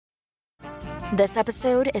This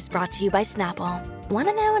episode is brought to you by Snapple. Want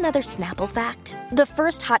to know another Snapple fact? The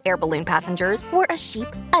first hot air balloon passengers were a sheep,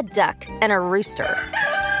 a duck, and a rooster.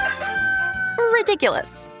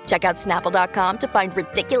 Ridiculous. Check out Snapple.com to find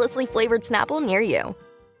ridiculously flavored Snapple near you.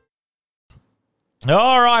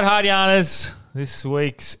 All right, Hard Yarners. This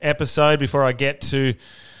week's episode, before I get to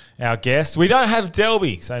our guest, we don't have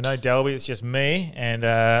Delby. So no Delby, it's just me and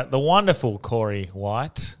the wonderful Corey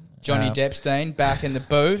White. Johnny Deppstein back in the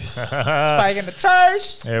booth, spaking the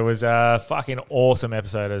trash. It was a fucking awesome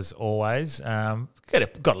episode as always. Got a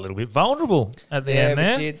little bit vulnerable at the end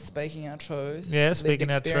there. Yeah, we did, speaking our truth. Yeah,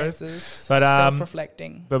 speaking our truth. But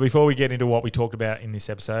self-reflecting. But before we get into what we talked about in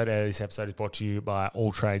this episode is brought to you by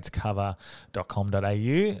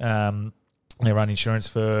alltradescover.com.au. They run insurance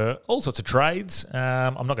for all sorts of trades.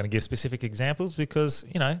 I'm not going to give specific examples because,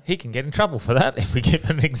 he can get in trouble for that if we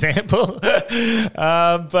give an example. Get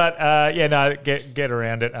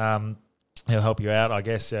around it. He'll help you out, I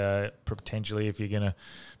guess, potentially if you're going to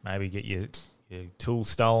maybe get your tools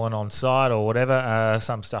stolen on site or whatever,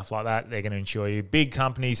 some stuff like that. They're going to insure you. Big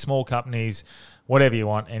companies, small companies, whatever you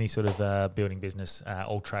want, any sort of building business,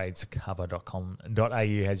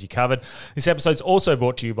 alltradescover.com.au has you covered. This episode's also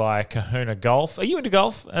brought to you by Kahuna Golf. Are you into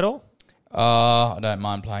golf at all? I don't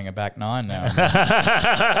mind playing a back nine now.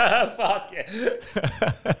 Fuck yeah.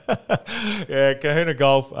 Yeah, Kahuna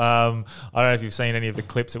Golf. I don't know if you've seen any of the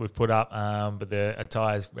clips that we've put up, but the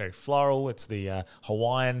attire is very floral. It's the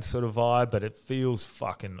Hawaiian sort of vibe, but it feels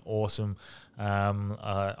fucking awesome.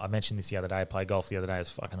 I mentioned this the other day. I played golf the other day. It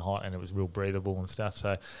was fucking hot and it was real breathable and stuff.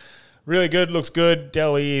 So really good, looks good.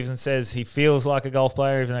 Delby even says he feels like a golf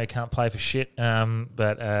player, even though he can't play for shit.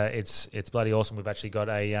 But it's bloody awesome. We've actually got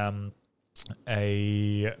a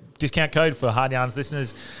discount code for Hard Yarns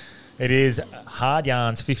listeners. It is Hard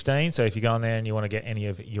Yarns 15. So if you go on there and you want to get any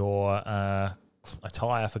of your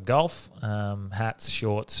attire for golf, hats,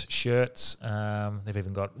 shorts, shirts, they've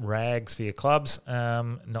even got rags for your clubs,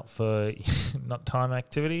 not time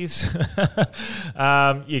activities.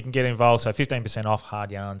 You can get involved. So 15% off, Hard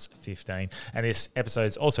Yarns 15. And this episode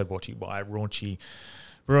is also brought to you by Raunchy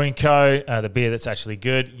Brewing Co., the beer that's actually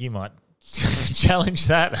good. You might challenge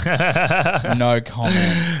that. No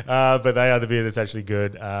comment. But they are the beer that's actually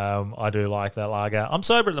good. I do like that lager. I'm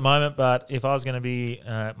sober at the moment, but if I was going to be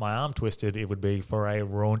my arm twisted, it would be for a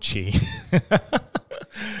Raunchy.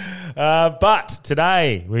 But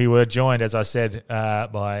today we were joined, as I said,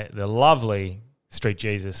 by the lovely Street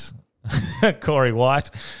Jesus, Corey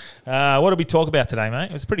White. What did we talk about today,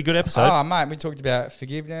 mate? It was a pretty good episode. Oh, mate, we talked about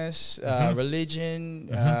forgiveness, religion.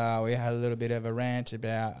 We had a little bit of a rant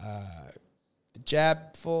about the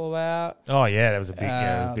jab fallout. Oh, yeah, that was a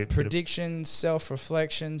big... predictions,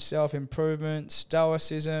 self-reflection, self-improvement,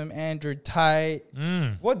 stoicism, Andrew Tate.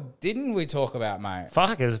 What didn't we talk about, mate?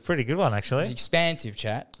 Fuck, it was a pretty good one, actually. It's expansive,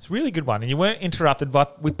 chat. It's a really good one, and you weren't interrupted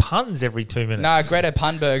with puns every 2 minutes. No, Greta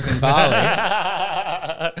Thunberg's in Bali.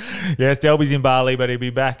 Yes, Delby's in Bali, but he'll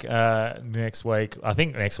be back next week. I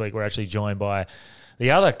think next week we're actually joined by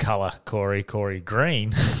the other colour, Corey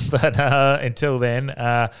Green. But until then,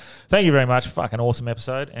 thank you very much. Fucking awesome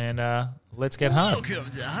episode, and let's get home. Welcome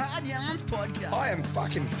to Hard Yarns Podcast. I am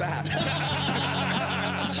fucking fat.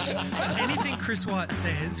 Anything Chris White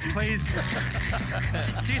says, please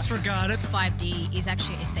disregard it. 5D is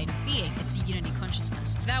actually a state of being. It's a unity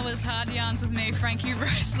consciousness. That was Hard Yarns with me, Frankie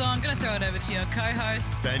Rose. So I'm going to throw it over to your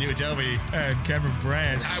co-host, Daniel Delby. And Cameron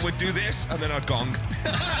Brand. I would do this and then I'd gong.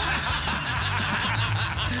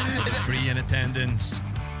 Free in attendance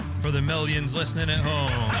for the millions listening at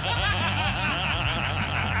home.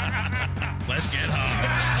 Let's get hard.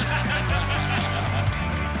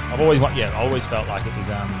 I always felt like it was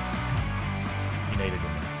you needed it,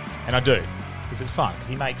 and I do, because it's fun. Because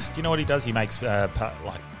he makes, do you know what he does? He makes fun,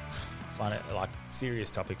 serious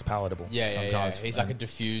topics palatable. Yeah. He's like a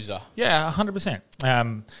diffuser. Yeah,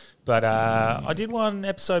 100%. But I did one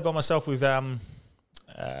episode by myself with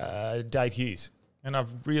Dave Hughes, and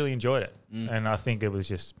I've really enjoyed it. And I think it was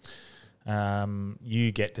just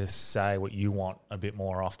you get to say what you want a bit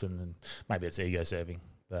more often, and maybe it's ego serving,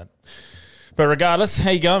 but regardless,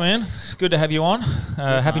 how you going, man? Good to have you on.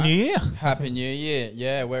 Happy New Year. Happy New Year.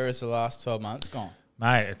 Yeah, where has the last 12 months gone?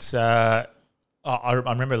 Mate, it's I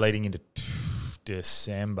remember leading into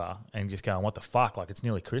December and just going, what the fuck? Like, it's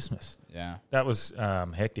nearly Christmas. Yeah. That was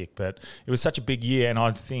hectic, but it was such a big year, and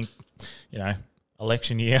I think,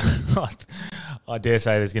 election year, I dare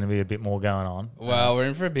say there's going to be a bit more going on. Well, we're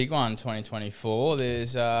in for a big one, 2024.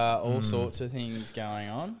 There's all sorts of things going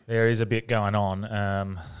on. There is a bit going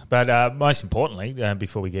on. But most importantly,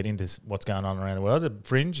 before we get into what's going on around the world, the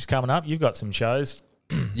Fringe is coming up. You've got some shows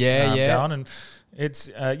Yeah. going, and it's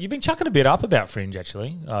you've been chucking a bit up about Fringe,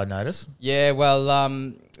 actually. I noticed. Yeah, well,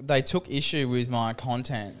 they took issue with my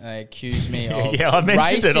content. They accused me of Yeah, I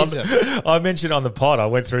mentioned racism. I mentioned it on the pod. I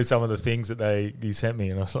went through some of the things that you sent me,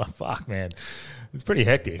 and I was like, "Fuck, man, it's pretty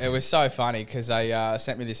hectic." It was so funny because they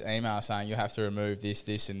sent me this email saying you have to remove this,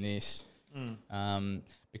 this, and this,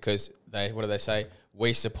 because what do they say?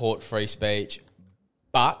 We support free speech,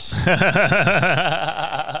 but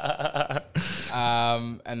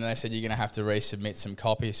and then they said you're going to have to resubmit some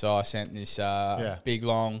copy. So I sent this big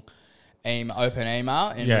long open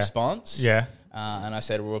email in response. Yeah. And I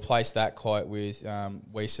said we'll replace that quote with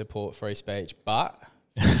we support free speech, but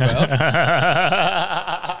well.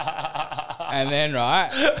 And then, right,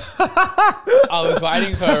 I was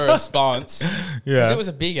waiting for a response. Yeah. Because it was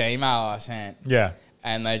a big email I sent. Yeah.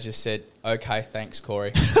 And they just said, okay, thanks,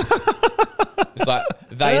 Corey. It's like,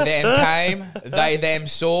 they them came, they them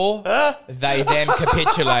saw, they them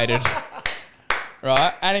capitulated.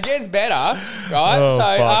 Right? And it gets better, right? Oh, so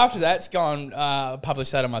fuck. after that, it's gone,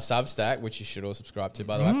 published that on my Substack, which you should all subscribe to,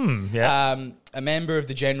 by the way. Yeah. A member of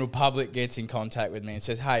the general public gets in contact with me and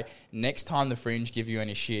says, hey, next time the Fringe give you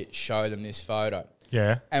any shit, show them this photo.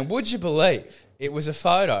 Yeah. And would you believe it was a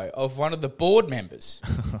photo of one of the board members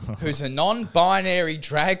who's a non-binary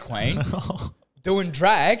drag queen doing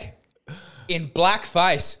drag in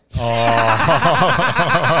blackface. Oh,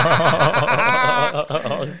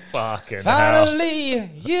 fucking hell. Finally,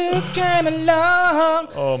 you came along.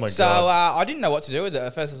 Oh, my So God. I didn't know what to do with it.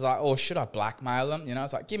 At first I was like, oh, should I blackmail them? You know, I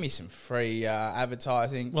was like, give me some free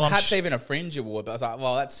advertising. Well, I'm Perhaps even a Fringe award. But I was like,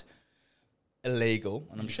 well, that's illegal,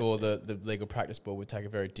 and I'm sure the Legal Practice Board would take a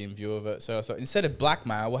very dim view of it. So I thought, instead of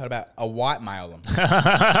blackmail, what about a white mail them?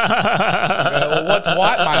 Well, what's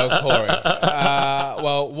white mail, Corey?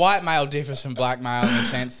 Well, white mail differs from blackmail in the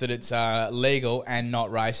sense that it's legal and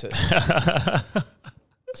not racist.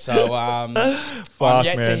 So I'm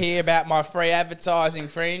yet to hear about my free advertising,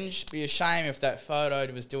 Fringe. Be a shame if that photo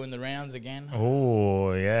was doing the rounds again.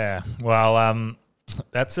 Oh, yeah. Well,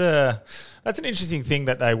 that's an interesting thing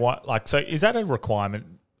that they want. Like, so is that a requirement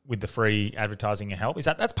with the free advertising and help?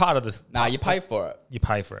 That's part of the? No, you pay for it. You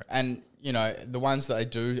pay for it, and you know the ones that they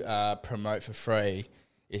do promote for free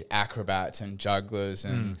is acrobats and jugglers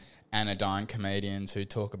and anodyne comedians who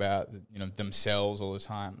talk about themselves all the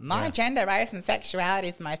time. My gender, race, and sexuality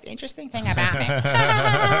is the most interesting thing about me.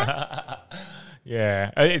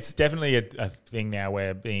 Yeah, it's definitely a thing now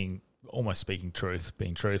where being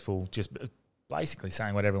truthful, just basically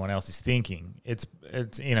saying what everyone else is thinking. It's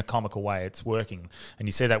in a comical way. It's working, and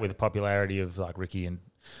you see that with the popularity of like Ricky and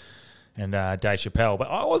Dave Chappelle. But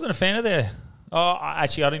I wasn't a fan of their. I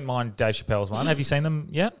didn't mind Dave Chappelle's one. Have you seen them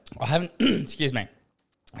yet? I haven't. Excuse me.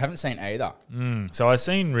 I haven't seen either. So I've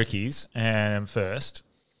seen Ricky's and first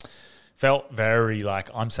felt very like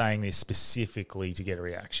I'm saying this specifically to get a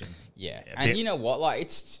reaction. Yeah, and you know what? Like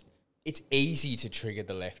it's easy to trigger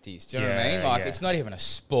the lefties. Do you know what I mean? Like it's not even a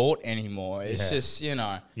sport anymore. It's just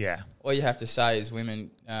all you have to say is women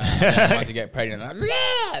ones who get pregnant, like,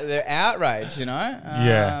 they're outraged. You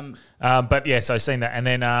know? But yes, I've seen that, and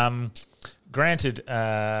then granted,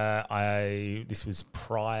 this was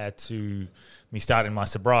prior to me starting my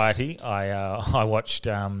sobriety. I watched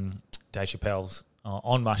Dave Chappelle's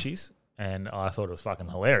on Mushies. And I thought it was fucking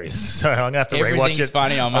hilarious. So I'm going to have to rewatch it. Everything's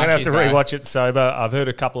funny on Mushies, I'm going to have to bro. rewatch it sober. I've heard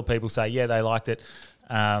a couple of people say, yeah, they liked it.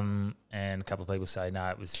 And a couple of people say, no,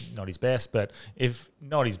 it was not his best. But if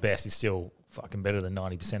not his best, it's still fucking better than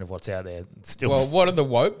 90% of what's out there. It's still Well, what have the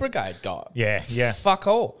woke brigade got? Yeah. Fuck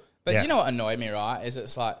all. But Yeah. you know what annoyed me, right? Is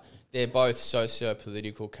it's like they're both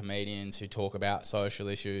socio-political comedians who talk about social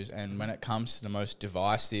issues. And when it comes to the most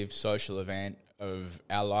divisive social event of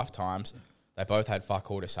our lifetimes, they both had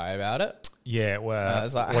fuck all to say about it. Yeah, well,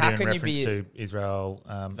 it's like, what how in can you reference be- to Israel?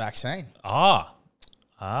 Vaccine. Ah.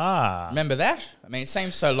 Remember that? I mean, it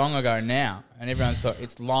seems so long ago now. And everyone's thought,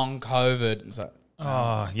 it's long COVID. It's like,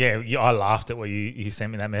 Oh, yeah. I laughed at what you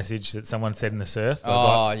sent me that message that someone said in the surf.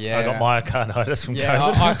 Oh, I yeah. got myocarditis from yeah,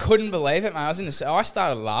 COVID. I couldn't believe it, man. I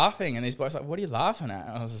started laughing, and these boys were like, what are you laughing at?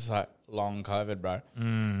 And I was just like, long COVID, bro.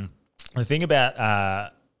 The thing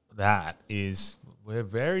about that is we're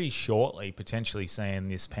very shortly potentially seeing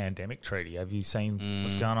this pandemic treaty. Have you seen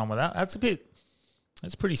what's going on with that? That's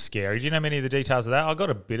pretty scary. Do you know many of the details of that? I got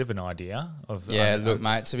a bit of an idea of. Yeah, look,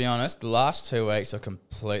 mate, to be honest, the last 2 weeks I've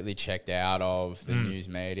completely checked out of the news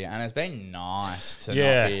media, and it's been nice to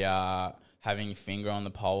not be having your finger on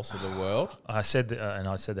the pulse of the world. I said that, and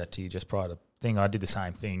I said that to you just prior to the thing. I did the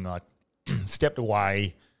same thing. Like stepped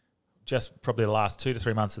away just probably the last 2 to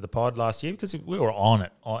 3 months of the pod last year because we were on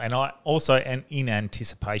it. And I also, and in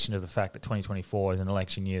anticipation of the fact that 2024 is an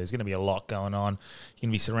election year, there's going to be a lot going on. You're going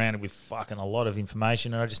to be surrounded with fucking a lot of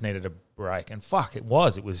information, and I just needed a break. And it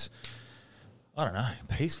was, I don't know,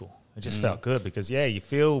 peaceful. It just felt good because, you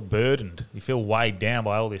feel burdened. You feel weighed down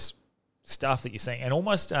by all this stuff that you're seeing. And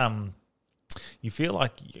almost you feel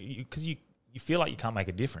like, because you feel like you can't make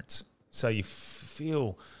a difference. So you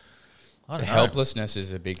feel... Helplessness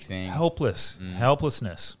is a big thing.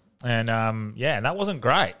 Helplessness. And, and that wasn't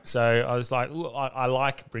great. So I was like, I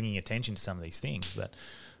like bringing attention to some of these things. But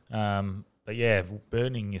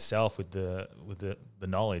burdening yourself with the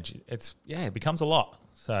knowledge, it becomes a lot.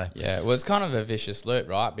 So well, it's kind of a vicious loop,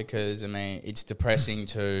 right? Because, I mean, it's depressing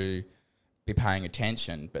to be paying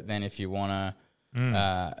attention. But then if you want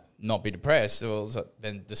to not be depressed,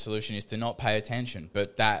 then the solution is to not pay attention.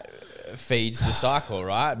 But that feeds the cycle,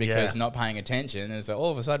 right? Because not paying attention is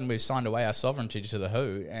all of a sudden we've signed away our sovereignty to the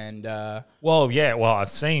WHO. And I've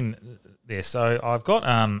seen this. So I've got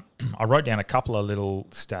I wrote down a couple of little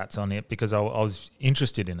stats on it because I was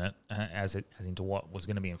interested in it as into what was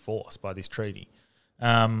going to be enforced by this treaty.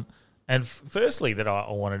 And firstly, that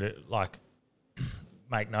I wanted to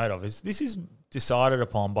make note of is this is decided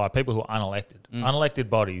upon by people who are unelected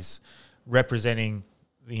bodies representing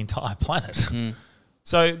the entire planet.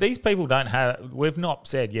 So these people we've not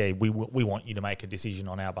said, we want you to make a decision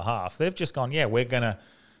on our behalf. They've just gone, we're going to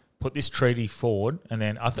put this treaty forward, and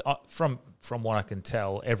then from what I can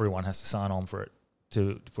tell, everyone has to sign on for it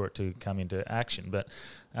to come into action. But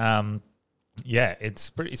it's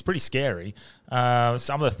pretty scary. Some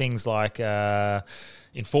of the things like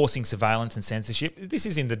enforcing surveillance and censorship. This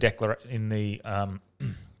is in the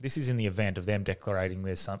this is in the event of them declaring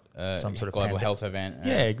there's some sort of global health event.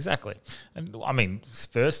 Yeah, exactly. And I mean,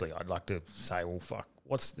 firstly, I'd like to say, well, fuck,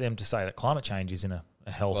 what's them to say that climate change is in a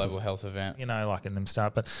global health event? In them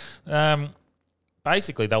start, but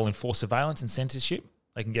basically they'll enforce surveillance and censorship.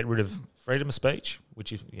 They can get rid of freedom of speech,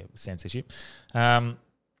 which is censorship.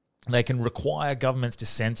 They can require governments to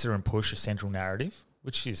censor and push a central narrative,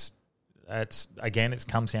 which is, it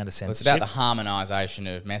comes down to censorship. It's about the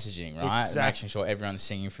harmonisation of messaging, right? Exactly. Making sure everyone's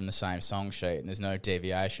singing from the same song sheet and there's no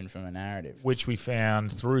deviation from a narrative. Which we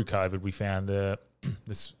found through COVID. We found the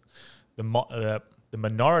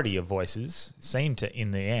minority of voices seemed to,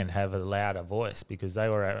 in the end, have a louder voice because they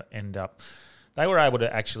were able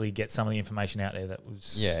to actually get some of the information out there that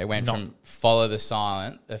was it went from follow the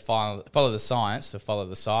science to follow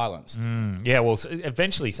the silence.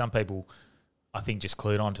 Eventually some people, I think, just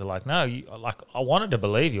clued on to I wanted to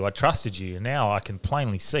believe you, I trusted you, and now I can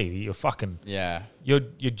plainly see that you're fucking you're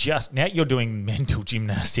just now you're doing mental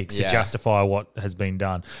gymnastics to justify what has been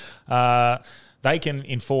done. They can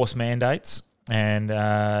enforce mandates, and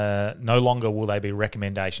no longer will they be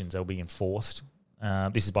recommendations; they'll be enforced.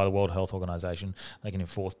 This is by the World Health Organization. They can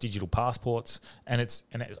enforce digital passports, and it's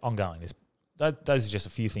ongoing. Those are just a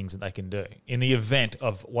few things that they can do in the event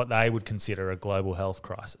of what they would consider a global health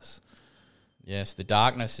crisis. Yes, the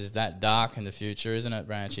darkness is that dark in the future, isn't it,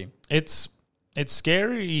 Branchy? It's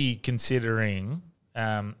scary considering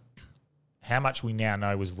how much we now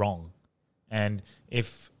know was wrong, and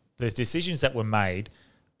if the decisions that were made,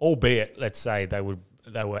 albeit let's say they were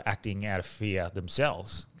acting out of fear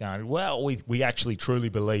themselves, going, well, we actually truly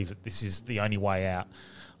believe that this is the only way out.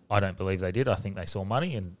 I don't believe they did. I think they saw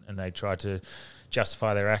money and they tried to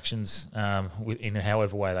justify their actions in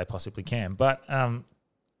however way they possibly can. But at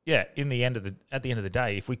the end of the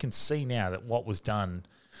day, if we can see now that what was done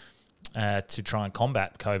to try and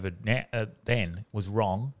combat COVID then was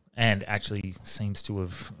wrong and actually seems to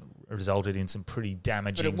have resulted in some pretty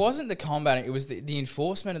damaging... But it wasn't the combating, it was the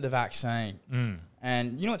enforcement of the vaccine.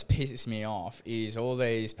 And you know what's pisses me off is all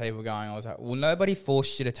these people going, I was like, well, nobody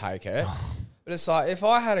forced you to take it. But it's like, if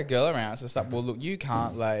I had a girl around, it's like, well, look, you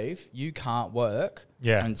can't leave, you can't work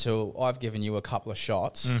until I've given you a couple of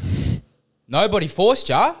shots. Nobody forced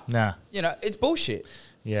you. Nah. You know, it's bullshit.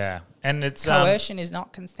 Yeah. And it's... coercion is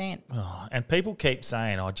not consent. And people keep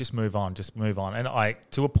saying, just move on. And I,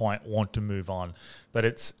 to a point, want to move on. But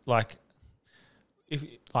it's like,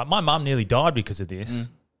 my mum nearly died because of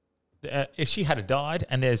this. If she had died,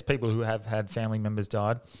 and there's people who have had family members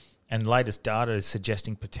died, and latest data is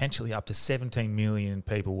suggesting potentially up to 17 million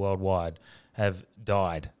people worldwide have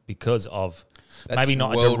died because of... That's maybe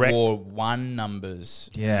not World a direct War I numbers.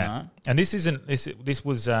 Yeah, you know? And this isn't this. This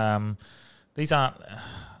was these aren't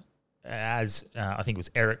as I think it was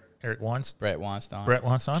Brett Weinstein. Brett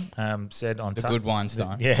Weinstein said on the good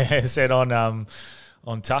Weinstein. Said on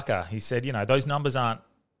Tucker. He said, those numbers aren't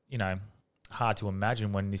hard to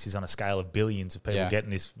imagine when this is on a scale of billions of people getting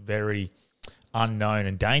this very unknown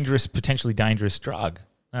and dangerous, potentially dangerous drug.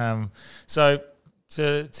 So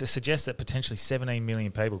to suggest that potentially 17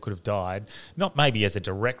 million people could have died, not maybe as a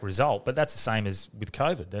direct result, but that's the same as with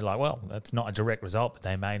COVID. They're like, well, that's not a direct result, but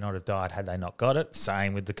they may not have died had they not got it.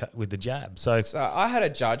 Same with the jab. So I had a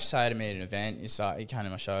judge say to me at an event, he came to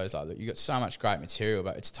my show, he's like, look, you got so much great material,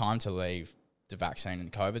 but it's time to leave the vaccine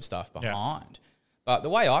and COVID stuff behind. But the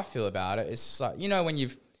way I feel about it, it's like, when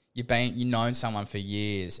you've known someone for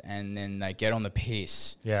years and then they get on the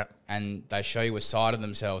piss and they show you a side of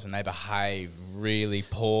themselves and they behave really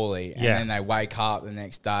poorly and then they wake up the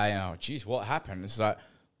next day and, oh, geez, what happened? It's like,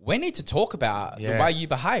 we need to talk about the way you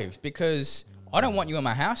behaved, because I don't want you in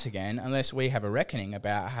my house again unless we have a reckoning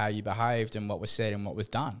about how you behaved and what was said and what was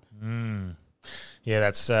done. Yeah,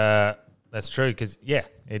 that's true, because,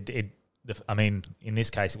 I mean, in this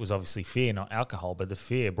case, it was obviously fear, not alcohol, but the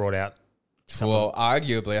fear brought out Well,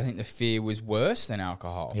 arguably, I think the fear was worse than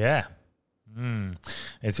alcohol. Yeah.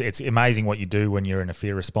 It's amazing what you do when you're in a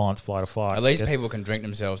fear response, flight or fight. At least people can drink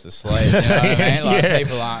themselves to sleep. You know what I mean? Like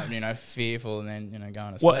people aren't, fearful and then, going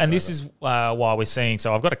to sleep. Well, and this is why we're seeing.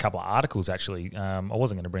 So I've got a couple of articles actually. I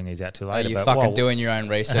wasn't going to bring these out too later. Are you fucking doing your own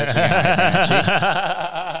research?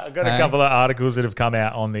 I've got a couple of articles that have come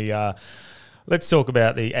out on the. Let's talk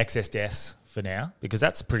about the excess deaths for now, because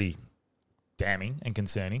that's pretty damning and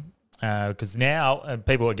concerning. Because now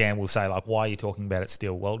people, again, will say, like, why are you talking about it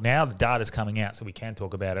still? Well, now the data's coming out, so we can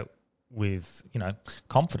talk about it with,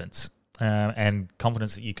 confidence and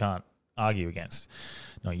confidence that you can't argue against.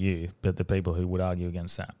 Not you, but the people who would argue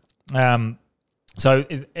against that. So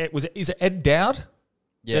is it Ed Dowd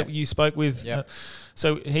that you spoke with? Yeah.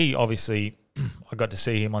 So he obviously, I got to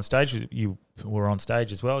see him on stage. You were on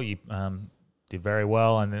stage as well. You did very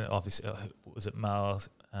well. And then obviously, was it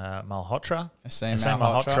Malhotra? Sam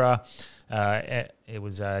Malhotra. It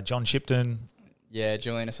was John Shipton. Yeah,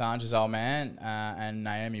 Julian Assange's old man and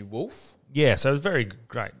Naomi Wolf. Yeah, so it was very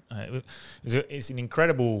great. It's an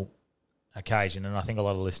incredible occasion, and I think a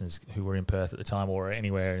lot of listeners who were in Perth at the time or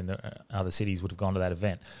anywhere in the other cities would have gone to that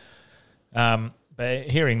event. But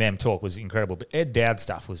hearing them talk was incredible. But Ed Dowd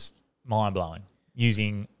stuff was mind-blowing,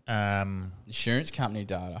 using insurance company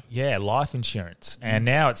data. Yeah, life insurance. And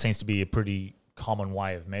now it seems to be a pretty common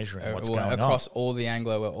way of measuring what's going on. Across all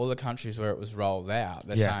the countries where it was rolled out,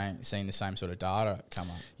 they're seeing the same sort of data come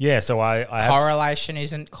up. Yeah, so I correlation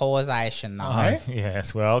isn't causation, though.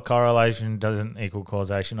 Yes, well, correlation doesn't equal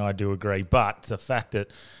causation. I do agree. But the fact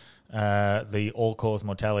that the all-cause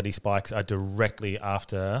mortality spikes are directly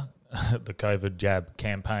after the COVID jab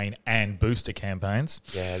campaign and booster campaigns.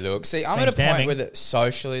 Yeah, look, see, I'm at a point with it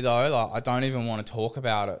socially, though. Like, I don't even want to talk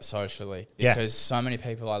about it socially because so many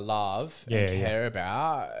people I love and care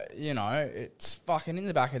about, it's fucking in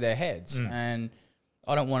the back of their heads. And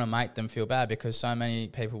I don't want to make them feel bad because so many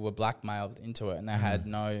people were blackmailed into it and they had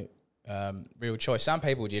no real choice. Some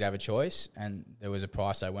people did have a choice and there was a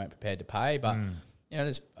price they weren't prepared to pay, but...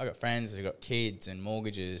 I got friends that got kids and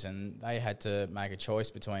mortgages, and they had to make a choice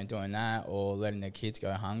between doing that or letting their kids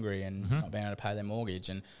go hungry and not being able to pay their mortgage.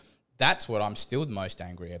 And that's what I'm still the most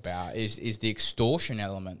angry about is the extortion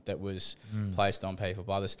element that was placed on people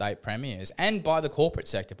by the state premiers and by the corporate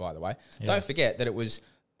sector, by the way. Yeah. Don't forget that it was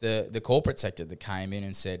the corporate sector that came in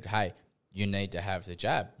and said, hey, you need to have the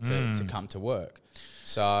jab to come to work.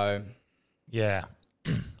 So... Yeah,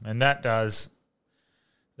 and that does...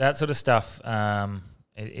 That sort of stuff,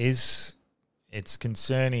 it's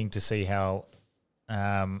concerning to see how.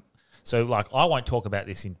 So, like, I won't talk about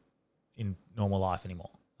this in normal life anymore.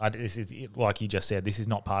 This is, like you just said, this is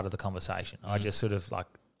not part of the conversation. I just sort of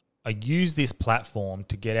I use this platform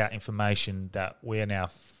to get out information that we're now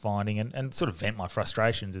finding and sort of vent my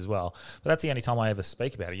frustrations as well. But that's the only time I ever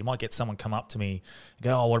speak about it. You might get someone come up to me and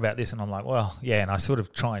go, oh, what about this? And I'm like, well, yeah, and I sort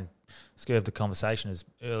of try and swerve the conversation as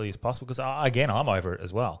early as possible because, again, I'm over it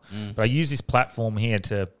as well. But I use this platform here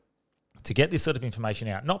to get this sort of information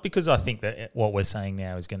out, not because I think that what we're saying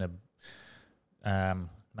now is going to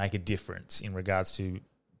make a difference in regards to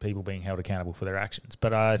people being held accountable for their actions.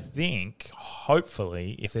 But I think,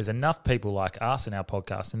 hopefully, if there's enough people like us in our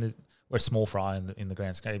podcast, and we're a small fry in the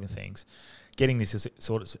grand scheme of things, getting this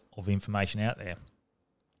sort of information out there,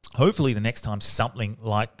 hopefully the next time something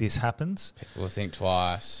like this happens, people will think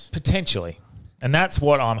twice. Potentially. And that's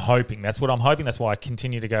what I'm hoping. That's what I'm hoping. That's why I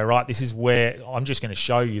continue to go, right, this is where I'm just going to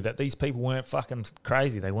show you that these people weren't fucking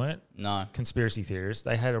crazy. They weren't conspiracy theorists.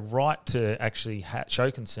 They had a right to actually show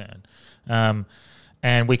concern.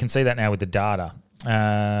 And we can see that now with the data.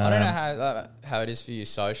 I don't know how it is for you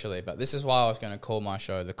socially, but this is why I was going to call my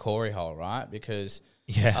show The Corey Hole, right? Because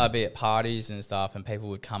I'd be at parties and stuff and people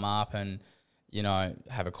would come up and,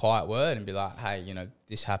 have a quiet word and be like, hey,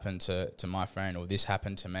 this happened to my friend, or this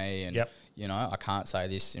happened to me, and I can't say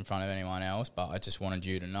this in front of anyone else, but I just wanted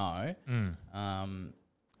you to know.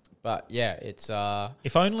 But yeah, it's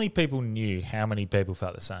if only people knew how many people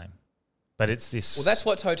felt the same. But it's this. Well, that's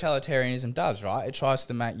what totalitarianism does, right? It tries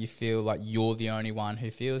to make you feel like you're the only one who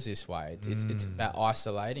feels this way. It's about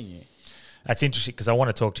isolating you. That's interesting, because I want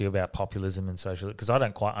to talk to you about populism and social, because I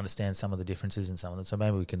don't quite understand some of the differences in some of them. So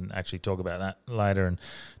maybe we can actually talk about that later, and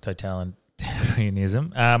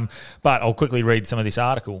totalitarianism. But I'll quickly read some of this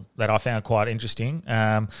article that I found quite interesting.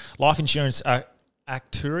 Life insurance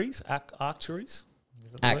actuaries.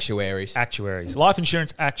 Life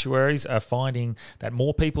insurance actuaries are finding that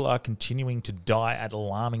more people are continuing to die at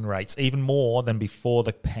alarming rates, even more than before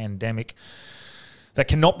the pandemic, that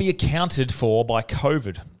cannot be accounted for by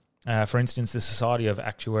COVID. For instance, the Society of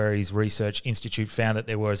Actuaries Research Institute found that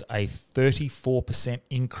there was a 34%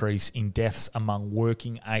 increase in deaths among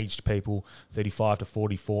working-aged people 35 to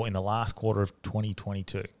 44 in the last quarter of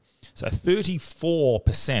 2022. So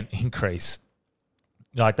 34% increase.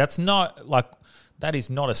 That is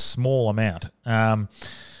not a small amount. And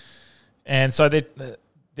so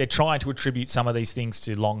they're trying to attribute some of these things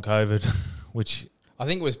to long COVID, which... I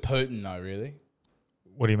think it was Putin, though, really.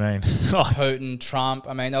 What do you mean? Putin, Trump.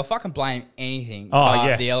 I mean, they'll fucking blame anything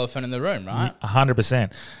but the elephant in the room, right?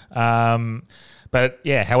 100%. But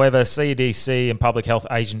yeah, however, CDC and public health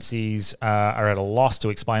agencies are at a loss to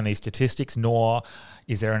explain these statistics, nor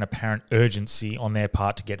is there an apparent urgency on their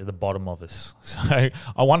part to get to the bottom of this. So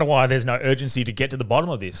I wonder why there's no urgency to get to the bottom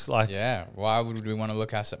of this. Why would we want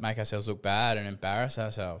to make ourselves look bad and embarrass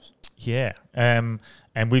ourselves? Yeah. And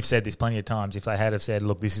we've said this plenty of times. If they had have said,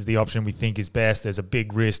 look, this is the option we think is best, there's a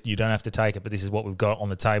big risk, you don't have to take it, but this is what we've got on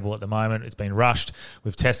the table at the moment. It's been rushed.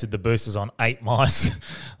 We've tested the boosters on 8 mice.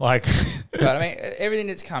 But I mean, everything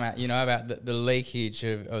that's come out, about the leakage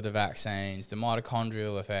of the vaccines, the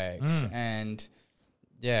mitochondrial effects, and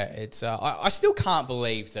it's I still can't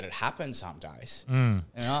believe that it happens some days.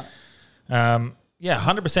 Yeah,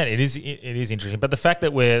 100%. It is interesting. But the fact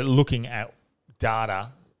that we're looking at data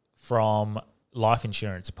from life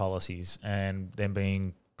insurance policies and them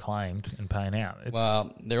being claimed and paying out.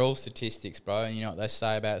 They're all statistics, bro. And you know what they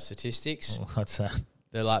say about statistics? What's that?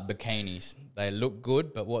 They're like bikinis. They look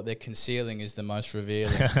good, but what they're concealing is the most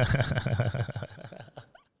revealing.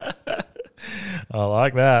 I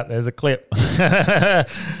like that. There's a clip.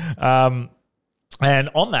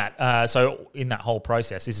 And on that, so in that whole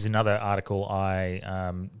process, this is another article I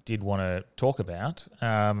did want to talk about,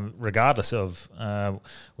 regardless of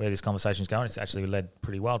where this conversation is going. It's actually led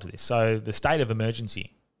pretty well to this. So the state of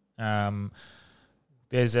emergency.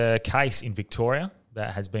 There's a case in Victoria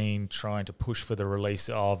that has been trying to push for the release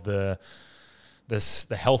of the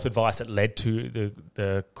health advice that led to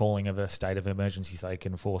the calling of a state of emergency so they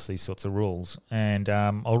can enforce these sorts of rules. And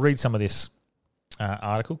I'll read some of this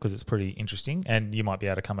article because it's pretty interesting, and you might be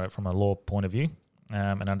able to come at it from a law point of view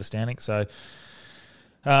and understanding. So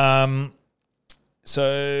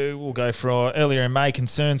we'll go for earlier in May,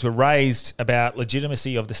 concerns were raised about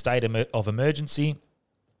legitimacy of the state of emergency.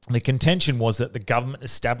 The contention was that the government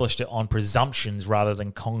established it on presumptions rather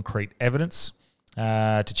than concrete evidence.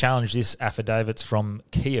 To challenge this, affidavits from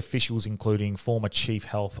key officials, including former Chief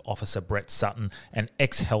Health Officer Brett Sutton and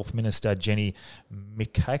ex-Health Minister Jenny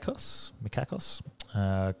Mikakos,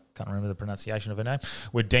 can't remember the pronunciation of her name,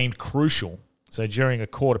 were deemed crucial. So during a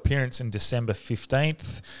court appearance on December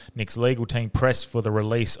 15th, Nick's legal team pressed for the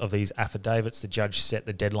release of these affidavits. The judge set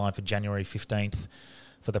the deadline for January 15th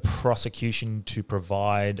for the prosecution to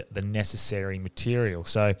provide the necessary material.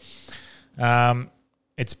 So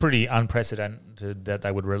it's pretty unprecedented that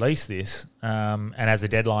they would release this. And as the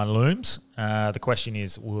deadline looms, the question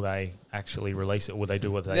is, will they actually release it? Or will they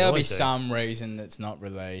do what they There'll be always do? some reason that's not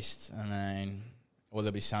released. I mean, or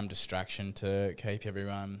there'll be some distraction to keep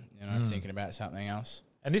everyone, thinking about something else.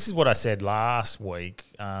 And this is what I said last week,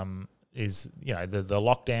 is, the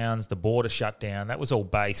lockdowns, the border shutdown, that was all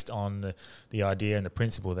based on the idea and the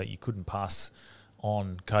principle that you couldn't pass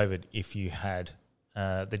on COVID if you had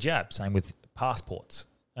the jab. Same with passports.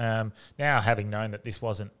 Now, having known that this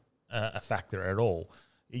wasn't a factor at all,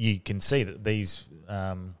 you can see that these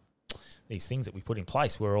things that we put in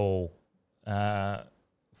place were all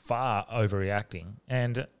far overreacting.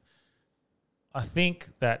 And I think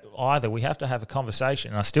that either we have to have a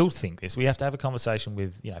conversation, and I still think this, we have to have a conversation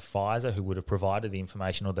with Pfizer, who would have provided the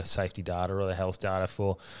information or the safety data or the health data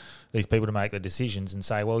for these people to make the decisions, and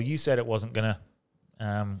say, well, you said it wasn't going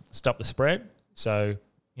to stop the spread, so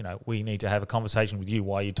we need to have a conversation with you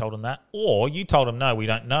why you told them that. Or you told them, no, we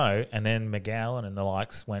don't know. And then McGowan and the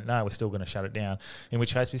likes went, no, we're still going to shut it down. In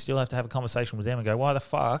which case we still have to have a conversation with them and go, why the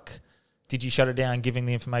fuck did you shut it down giving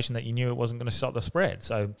the information that you knew it wasn't going to stop the spread?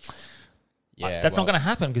 So that's not going to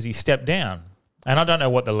happen because he stepped down. And I don't know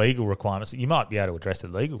what the legal requirements. You might be able to address the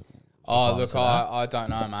legal. Oh, look, I don't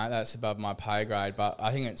know, mate. That's above my pay grade. But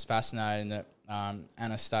I think it's fascinating that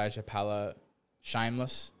Anastasia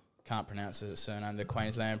Shameless, can't pronounce her surname, the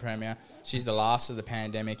Queensland Premier, she's the last of the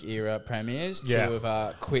pandemic era premiers to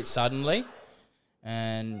have quit suddenly.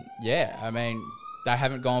 And, I mean, they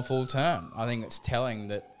haven't gone full term. I think it's telling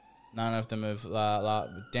that none of them have,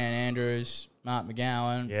 Dan Andrews, Mark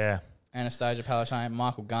McGowan, Anastasia Palaszczuk,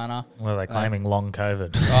 Michael Gunner. Well, they're claiming long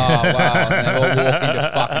COVID. Oh, wow. And they've all walked into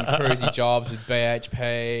fucking cruisy jobs with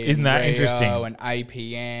BHP. Isn't that Rio interesting? And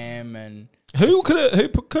APM and... Who could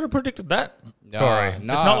have predicted that? Corey?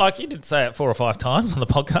 No. It's not like you did say it 4 or 5 times on the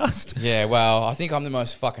podcast. Yeah, well, I think I'm the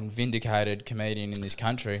most fucking vindicated comedian in this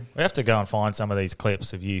country. We have to go and find some of these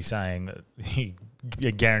clips of you saying that you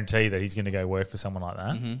guarantee that he's going to go work for someone like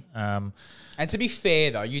that. Mm-hmm. And to be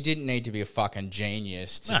fair, though, you didn't need to be a fucking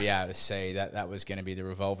genius to be able to see that that was going to be the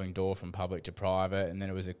revolving door from public to private, and then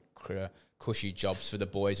it was a cushy jobs for the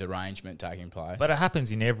boys arrangement taking place. But it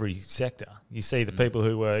happens in every sector. You see the people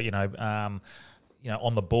who were,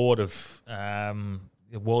 on the board of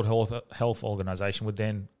the World Health Organization would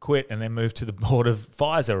then quit and then move to the board of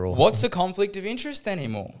Pfizer. Or what's the conflict of interest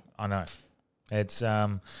anymore? I know. It's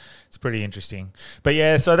pretty interesting. But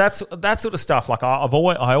yeah, so that sort of stuff. Like I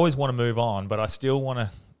always want to move on, but I still want to.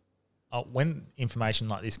 When information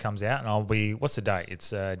like this comes out, and I'll be, what's the date? It's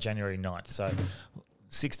January 9th. So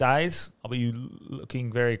 6 days, I'll be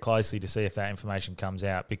looking very closely to see if that information comes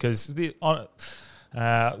out, because Peter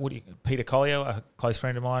Collier, a close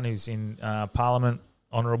friend of mine who's in Parliament,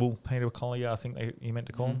 Honourable Peter Collier, I think you meant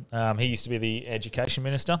to call him. He used to be the Education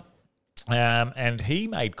Minister, and he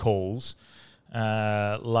made calls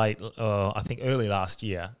I think early last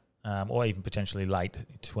year, or even potentially late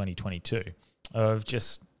 2022, of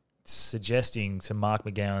just suggesting to Mark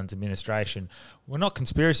McGowan's administration, we're not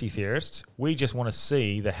conspiracy theorists. We just want to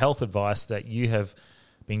see the health advice that you have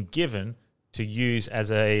been given to use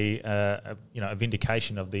as a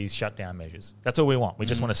vindication of these shutdown measures. That's all we want. We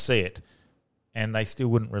just want to see it, and they still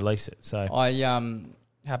wouldn't release it. So I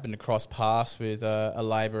happened to cross paths with a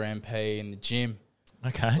Labor MP in the gym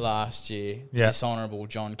last year, the dishonourable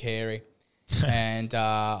John Carey, and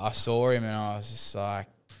I saw him and I was just like,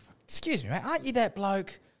 "Excuse me, mate, aren't you that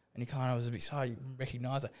bloke?" And he kind of was a bit sorry,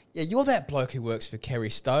 recognised it. Yeah, you're that bloke who works for Kerry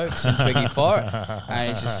Stokes in Twiggy Forest. And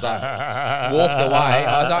he's just like, walked away.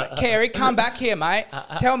 I was like, Kerry, come back here, mate.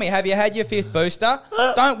 Tell me, have you had your 5th booster?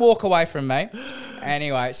 Don't walk away from me.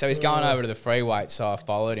 Anyway, so he's going over to the free weights, so I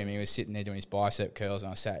followed him. He was sitting there doing his bicep curls,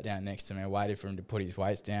 and I sat down next to him. I waited for him to put his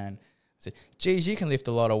weights down. I said, geez, you can lift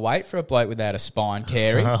a lot of weight for a bloke without a spine,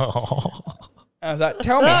 Kerry. I was like,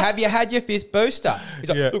 tell me, have you had your 5th booster? He's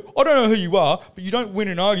like, look, I don't know who you are, but you don't win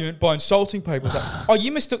an argument by insulting people. I was like, oh,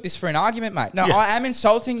 you mistook this for an argument, mate. No, I am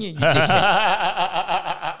insulting you, you dickhead.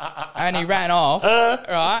 And he ran off,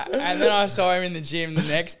 right? And then I saw him in the gym the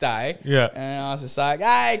next day. Yeah. And I was just like,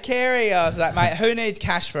 hey, Kerry. I was like, mate, who needs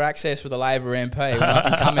cash for access with a Labor MP when I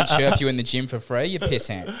can come and chirp you in the gym for free, you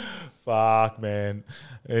pissant? Fuck, man.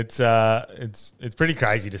 It's pretty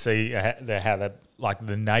crazy to see how that, like,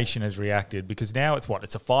 the nation has reacted, because now it's a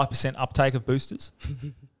 5% uptake of boosters,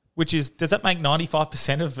 which is, does that make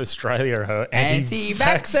 95% of Australia are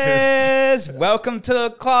anti-vaxxers? Welcome to the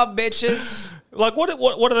club, bitches. Like, what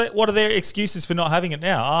are their excuses for not having it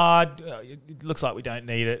now? It looks like we don't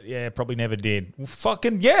need it. Yeah, probably never did. Well,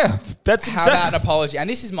 fucking yeah. That's how about an apology? And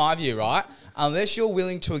this is my view, right? Unless you're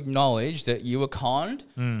willing to acknowledge that you were conned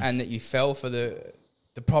and that you fell for the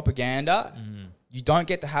propaganda, you don't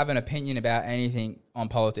get to have an opinion about anything on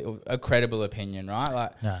politics, a credible opinion, right?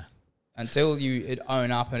 Like, no. Until you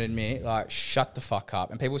own up and admit, like, shut the fuck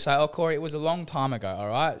up. And people say, oh, Corey, it was a long time ago, all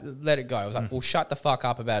right? Let it go. I was like, well, shut the fuck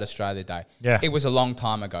up about Australia Day. Yeah. It was a long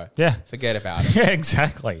time ago. Yeah. Forget about it. Yeah,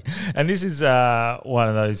 exactly. And this is one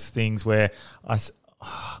of those things where I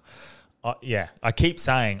keep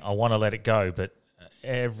saying I want to let it go, but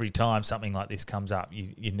every time something like this comes up,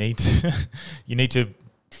 you need to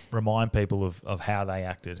remind people of how they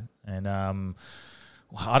acted. And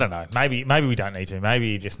I don't know. Maybe we don't need to. Maybe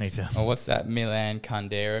you just need to. Well, what's that Milan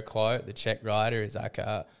Kundera quote? The Czech writer is like,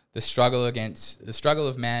 the struggle of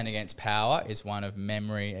man against power is one of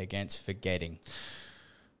memory against forgetting.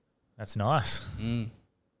 That's nice.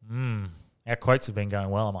 Our quotes have been going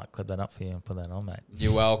well. I might clip that up for you and put that on, mate.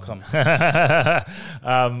 You're welcome. The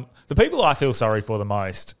people I feel sorry for the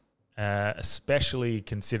most, especially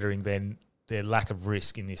considering their lack of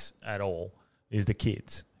risk in this at all, is the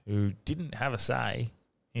kids who didn't have a say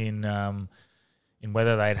in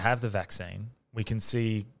whether they'd have the vaccine. We can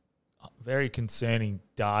see very concerning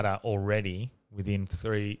data already within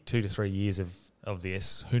 2 to 3 years of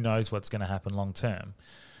this. Who knows what's going to happen long term?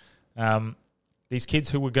 These kids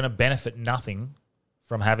who were going to benefit nothing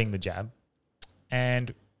from having the jab,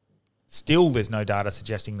 and still there's no data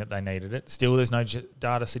suggesting that they needed it. Still there's no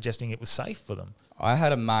data suggesting it was safe for them. I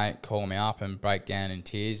had a mate call me up and break down in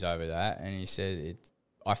tears over that, and he said,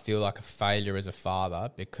 I feel like a failure as a father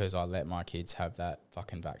because I let my kids have that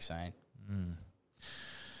fucking vaccine.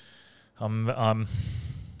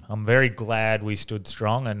 I'm very glad we stood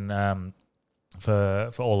strong, and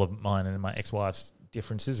for all of mine and my ex-wife's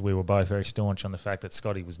differences, we were both very staunch on the fact that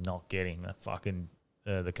Scotty was not getting the fucking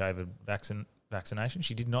the COVID vaccination.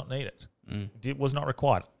 She did not need it. It was not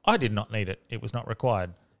required. I did not need it. It was not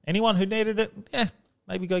required. Anyone who needed it,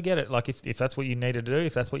 maybe go get it. Like if that's what you needed to do,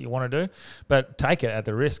 if that's what you want to do, but take it at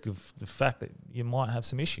the risk of the fact that you might have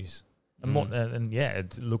some issues. And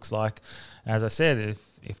it looks like, as I said,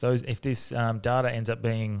 if this data ends up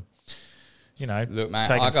being, look, mate,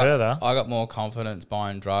 taken further, I got more confidence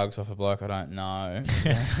buying drugs off a bloke I don't know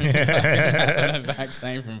than a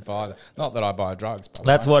vaccine from Pfizer. Not that I buy drugs.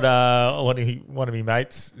 That's what one of my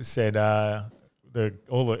mates said.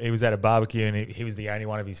 He was at a barbecue and he was the only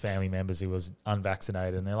one of his family members who was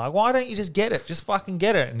unvaccinated, and they're like, "Why don't you just get it? Just fucking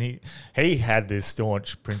get it." And he had this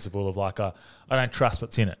staunch principle of like, I don't trust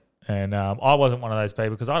what's in it. And I wasn't one of those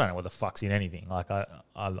people because I don't know what the fuck's in anything. Like I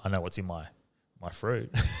know what's in my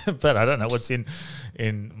fruit, but I don't know what's in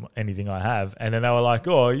anything I have. And then they were like,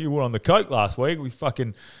 "Oh, you were on the coke last week.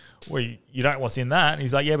 You don't know what's in that." And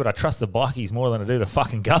he's like, "Yeah, but I trust the bikies more than I do the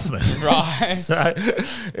fucking government." Right. So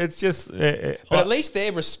it's just... but at least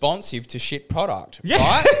they're responsive to shit product, yeah.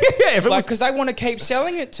 right? Yeah, because they want to keep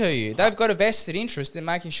selling it to you. They've got a vested interest in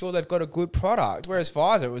making sure they've got a good product. Whereas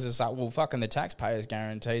Pfizer, it was just like, well, fucking the taxpayers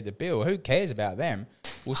guaranteed the bill. Who cares about them?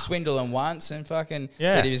 We'll swindle them once and fucking...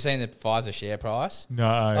 Yeah. But have you seen the Pfizer share price?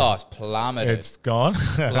 No. Oh, it's plummeted. It's gone.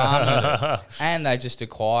 Plummeted. And they just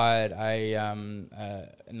acquired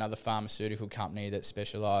another pharmaceutical company that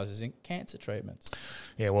specialises in cancer treatments.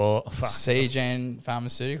 Yeah, well... Fuck. Seagen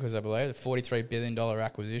Pharmaceuticals, I believe, a $43 billion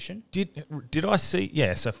acquisition. Did I see...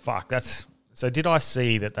 Yeah, so fuck, that's... So did I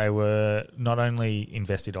see that they were not only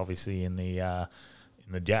invested, obviously, in the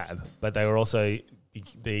jab, but they were also...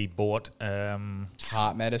 They bought...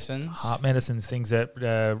 heart medicines, things that...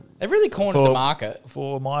 they've really cornered the market.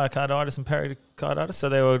 For myocarditis and pericarditis. So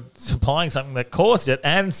they were supplying something that caused it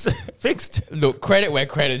and fixed. Look, credit where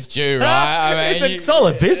credit's due, right? I mean, it's a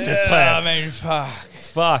solid business plan. I mean,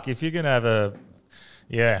 Fuck, if you're going to have a...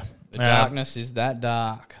 Yeah. The darkness is that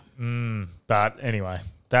dark. But anyway,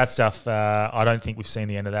 that stuff, I don't think we've seen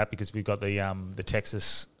the end of that because we've got the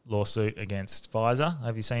Texas lawsuit against Pfizer.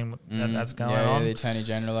 Have you seen that's going on? Yeah, the Attorney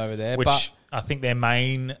General over there. Which I think their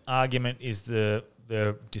main argument is the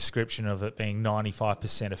description of it being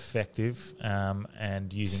 95% effective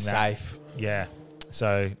and using that. Safe. Yeah.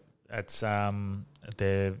 So that's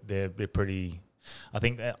they're pretty... I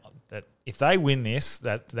think that if they win this,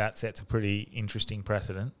 that sets a pretty interesting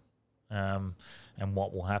precedent and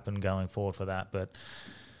what will happen going forward for that. But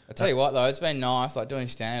I tell you what, though, it's been nice. Like doing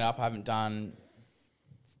stand-up, I haven't done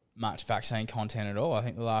much vaccine content at all. I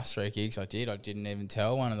think the last 3 gigs I didn't even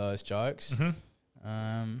tell one of those jokes.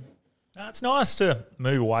 It's nice to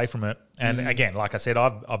move away from it. And again, like I said,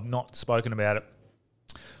 I've not spoken about it.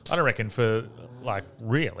 I don't reckon for like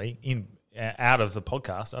really out of the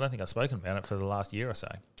podcast. I don't think I've spoken about it for the last year or so.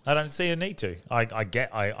 I don't see a need to.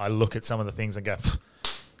 I look at some of the things and go,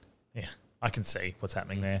 yeah, I can see what's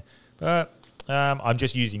happening there. But I'm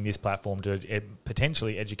just using this platform to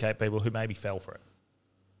potentially educate people who maybe fell for it.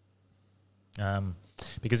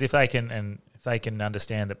 Because if they can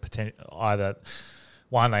understand that either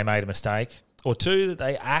one, they made a mistake, or two, that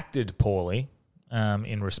they acted poorly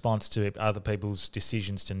in response to other people's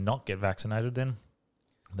decisions to not get vaccinated, then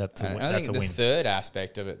that's a win. I think the third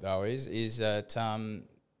aspect of it though is that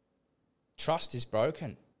trust is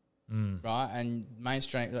broken, right? And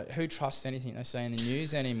mainstream, like, who trusts anything they say in the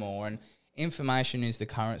news anymore? And information is the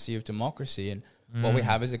currency of democracy, and what we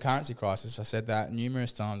have is a currency crisis. I said that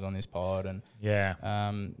numerous times on this pod, and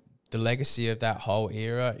the legacy of that whole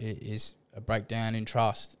era is a breakdown in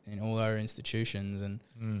trust in all our institutions, and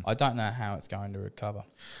I don't know how it's going to recover.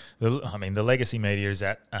 The legacy media is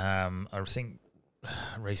at, I think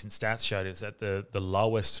recent stats showed it's at the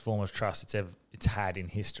lowest form of trust it's had in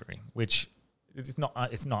history, which it's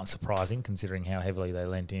not surprising considering how heavily they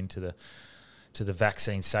lent into to the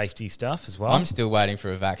vaccine safety stuff as well. I'm still waiting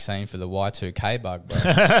for a vaccine for the Y2K bug, bro.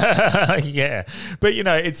 Yeah, but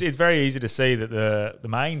it's very easy to see that the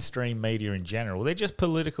mainstream media in general, they're just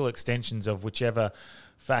political extensions of whichever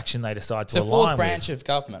faction they decide to It's a align fourth branch with. of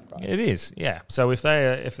government, bro. It is, yeah. So if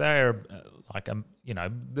they're like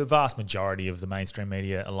the vast majority of the mainstream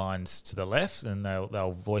media aligns to the left, and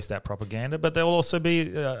they'll voice that propaganda, but there'll also be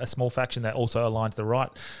a small faction that also aligns to the right.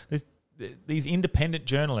 There's these independent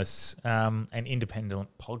journalists and independent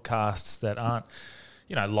podcasts that aren't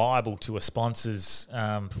liable to a sponsor's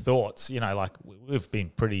thoughts. Like we've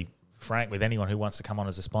been pretty frank with anyone who wants to come on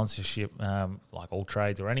as a sponsorship, like All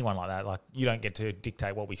Trades or anyone like that. Like, you don't get to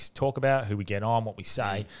dictate what we talk about, who we get on, what we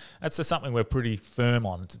say. That's just something we're pretty firm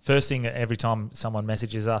on. First thing, every time someone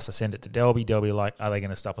messages us, I send it to Delby. Delby are like, are they going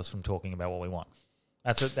to stop us from talking about what we want?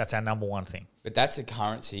 That's our number one thing. But that's a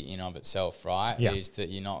currency in of itself, right? Yeah. Is that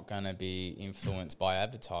you're not going to be influenced by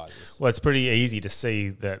advertisers. Well, it's pretty easy to see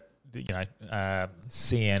that,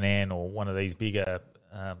 CNN or one of these bigger,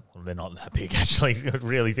 well, they're not that big actually,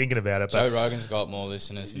 really thinking about it. But Joe Rogan's got more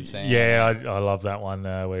listeners than CNN. yeah, I love that one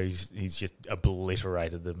where he's just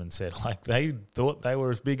obliterated them and said, like, they thought they were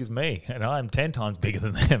as big as me and I'm 10 times bigger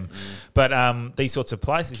than them. But these sorts of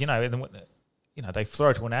places, they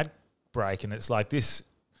throw to an ad break and it's like this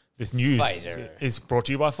news Pfizer is brought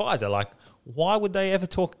to you by Pfizer. Like, why would they ever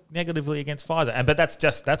talk negatively against Pfizer? But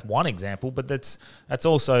that's one example. But that's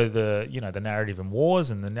also the narrative in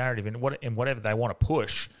wars and the narrative in whatever they want to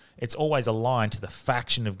push. It's always aligned to the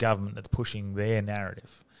faction of government that's pushing their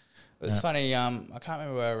narrative. It's funny. I can't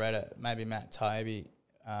remember where I read it. Maybe Matt Taibbi,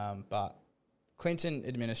 but Clinton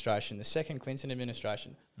administration, the second Clinton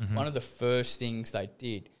administration, one of the first things they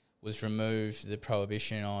did was remove the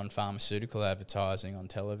prohibition on pharmaceutical advertising on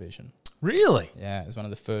television. Really? Yeah, it was one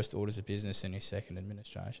of the first orders of business in his second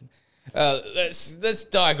administration. Let's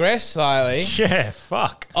digress slightly. Yeah,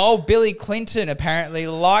 fuck. Old Billy Clinton apparently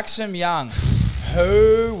likes him young.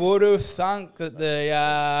 Who would have thunk that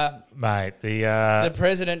the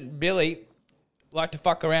president Billy liked to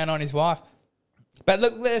fuck around on his wife? But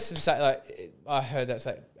look, let's say, like, I heard that's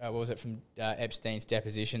like, what was it, from Epstein's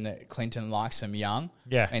deposition, that Clinton likes him young.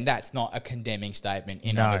 Yeah. And that's not a condemning statement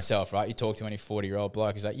in No. of itself, right? You talk to any 40-year-old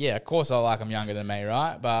bloke, he's like, yeah, of course I like him younger than me,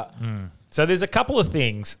 right? But So there's a couple of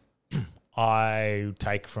things I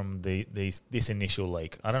take from this initial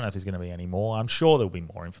leak. I don't know if there's going to be any more. I'm sure there'll be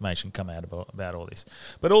more information come out about all this.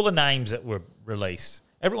 But all the names that were released,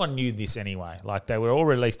 everyone knew this anyway. Like, they were all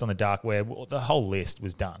released on the dark web. The whole list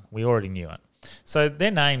was done. We already knew it. So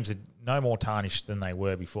their names are no more tarnished than they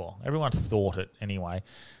were before. Everyone thought it anyway.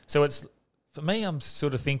 So it's, for me, I'm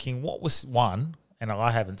sort of thinking, what was one, and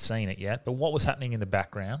I haven't seen it yet, but what was happening in the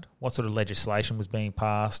background? What sort of legislation was being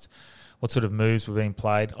passed? What sort of moves were being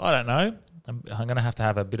played? I don't know. I'm going to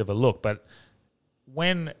have a bit of a look. But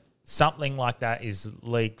when something like that is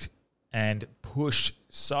leaked and pushed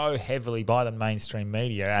so heavily by the mainstream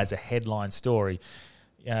media as a headline story,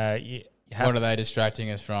 what are they distracting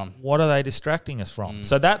us from? What are they distracting us from?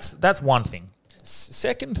 So that's one thing.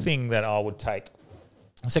 Second thing I'd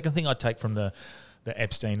take from the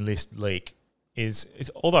Epstein list leak is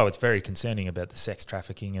although it's very concerning about the sex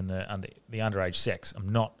trafficking and the underage sex, I'm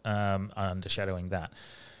not undershadowing that.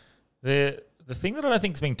 The thing that I don't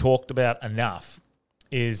think is being talked about enough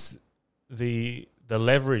is the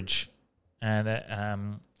leverage and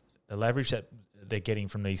the leverage that they're getting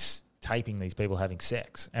from these taping these people having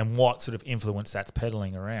sex and what sort of influence that's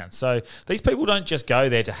peddling around. So these people don't just go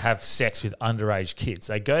there to have sex with underage kids.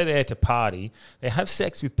 They go there to party. They have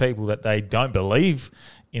sex with people that they don't believe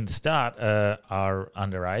in the start are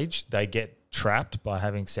underage. They get trapped by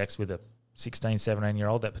having sex with a 16,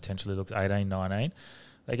 17-year-old that potentially looks 18, 19.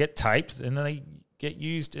 They get taped and then they get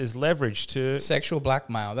used as leverage to... Sexual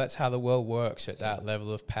blackmail. That's how the world works at that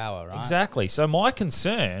level of power, right? Exactly. So my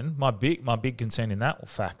concern, my big concern in that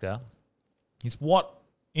factor is what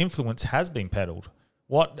influence has been peddled,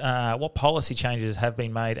 what policy changes have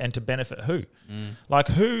been made, and to benefit who. Like,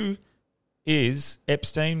 who is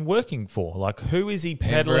Epstein working for? Like, who is he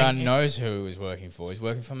peddling? Everyone knows who he was working for. He's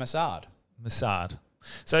working for Mossad. Mossad.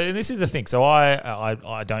 So this is the thing. So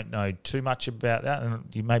I don't know too much about that, and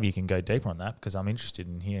maybe you can go deeper on that because I'm interested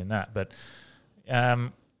in hearing that. But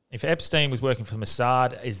if Epstein was working for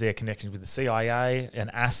Mossad, is there connections with the CIA, an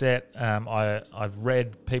asset? I've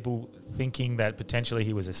read people thinking that potentially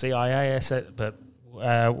he was a CIA asset, but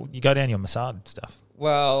you go down your Mossad stuff.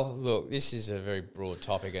 Well, look, this is a very broad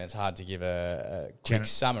topic and it's hard to give a quick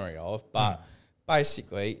summary of, but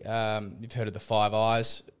basically, you've heard of the Five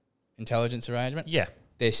Eyes intelligence arrangement? Yeah.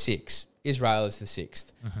 There's 6. Israel is the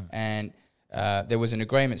 6th. And there was an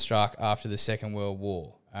agreement struck after the Second World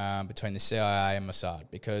War. between the CIA and Mossad,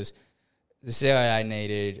 because the CIA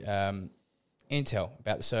needed intel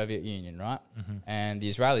about the Soviet Union, right? And the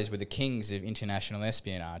Israelis were the kings of international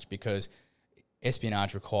espionage, because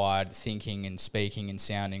espionage required thinking and speaking and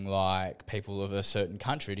sounding like people of a certain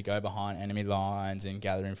country to go behind enemy lines and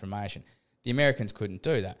gather information. The Americans couldn't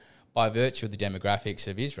do that. By virtue of the demographics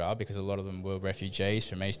of Israel, because a lot of them were refugees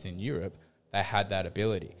from Eastern Europe, they had that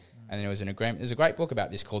ability. And then there was an agreement. There's a great book about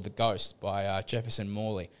this called The Ghost by Jefferson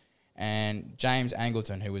Morley. And James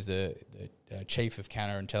Angleton, who was the chief of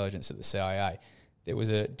counterintelligence at the CIA, there was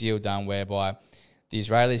a deal done whereby the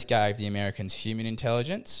Israelis gave the Americans human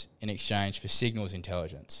intelligence in exchange for signals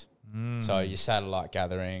intelligence. So your satellite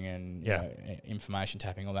gathering and you know, information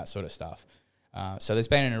tapping, all that sort of stuff. So there's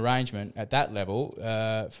been an arrangement at that level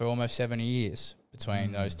for almost 70 years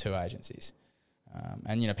between those two agencies.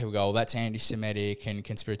 And, you know, people go, well, that's anti-Semitic and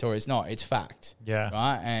conspiratorial. It's not. It's fact. Yeah.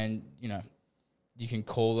 Right? And, you know, you can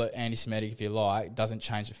call it anti-Semitic if you like. It doesn't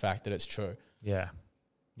change the fact that it's true. Yeah.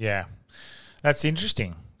 Yeah. That's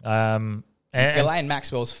interesting. Ghislaine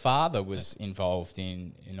Maxwell's father was involved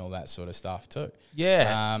in all that sort of stuff too.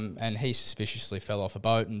 Yeah. And he suspiciously fell off a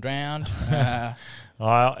boat and drowned. I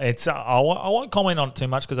won't comment on it too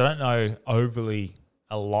much because I don't know overly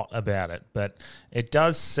a lot about it, but it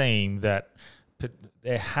does seem that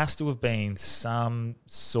there has to have been some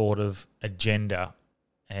sort of agenda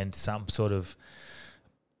and some sort of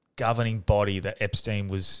governing body that Epstein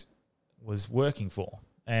was working for.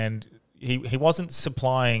 And he wasn't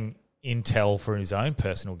supplying intel for his own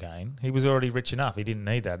personal gain. He was already rich enough. He didn't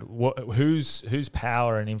need that. Whose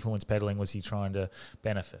power and influence peddling was he trying to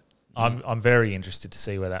benefit? I'm very interested to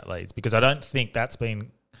see where that leads, because I don't think that's been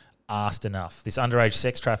asked enough. This underage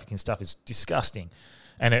sex trafficking stuff is disgusting.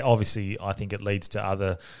 And obviously, I think it leads to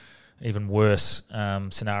other even worse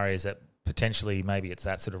scenarios that potentially maybe it's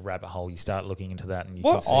that sort of rabbit hole. You start looking into that, and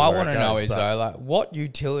what I want to know is though, like, what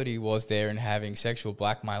utility was there in having sexual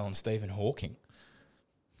blackmail on Stephen Hawking?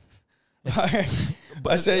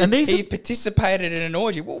 I said he participated in an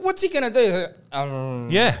orgy. Well, what's he going to do?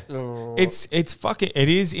 It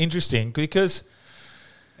is interesting because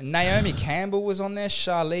Naomi Campbell was on there,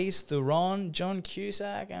 Charlize Theron, John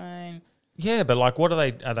Cusack. I mean, yeah, but like, what are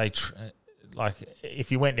they? Like,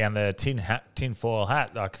 if you went down the tinfoil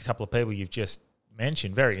hat, like a couple of people you've just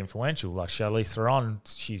mentioned, very influential, like Charlize Theron,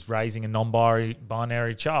 she's raising a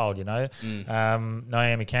non-binary child, you know.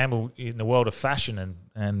 Naomi Campbell in the world of fashion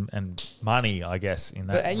and money, I guess, in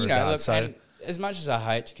that regard. You know, look, and as much as I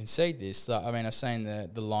hate to concede this, like, I mean, I've seen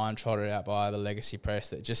the line trotted out by the legacy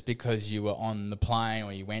press that just because you were on the plane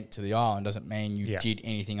or you went to the island doesn't mean you did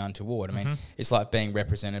anything untoward. I mean, it's like being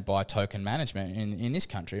represented by token management in this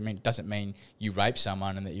country. I mean, it doesn't mean you raped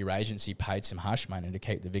someone and that your agency paid some hush money to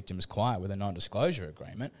keep the victims quiet with a non-disclosure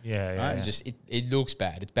agreement. Right? It looks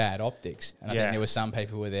bad. It's bad optics. And I think there were some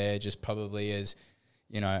people who were there just probably as,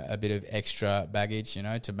 you know, a bit of extra baggage, you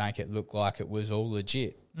know, to make it look like it was all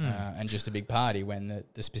legit and just a big party when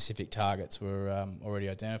the specific targets were already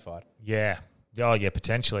identified. Yeah. Oh, yeah,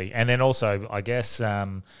 potentially. And then also, I guess,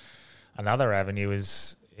 another avenue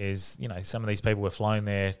is, you know, some of these people were flown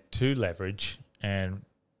there to leverage and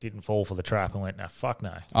didn't fall for the trap and went, no, fuck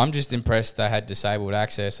no. I'm just impressed they had disabled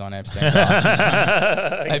access on Epstein's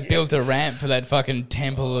Island. They built a ramp for that fucking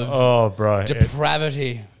temple of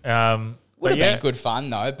depravity. Would have been good fun,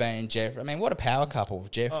 though, being Jeffrey. I mean, what a power couple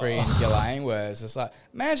Jeffrey and Ghislaine were. It's like,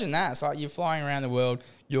 imagine that. It's like you're flying around the world,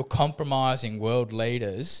 you're compromising world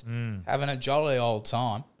leaders, having a jolly old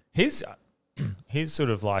time. His sort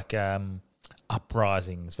of like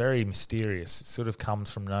uprising is very mysterious. It sort of comes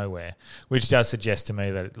from nowhere, which does suggest to me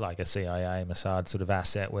that like a CIA, Mossad sort of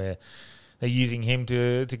asset where they're using him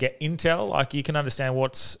to get intel. Like, you can understand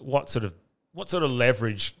what sort of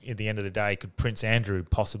leverage at the end of the day could Prince Andrew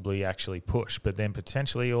possibly actually push, but then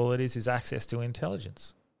potentially all it is access to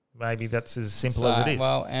intelligence. Maybe that's as simple as it is.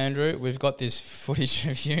 Well, Andrew, we've got this footage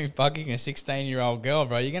of you fucking a 16-year-old girl,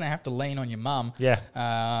 bro. You're going to have to lean on your mum.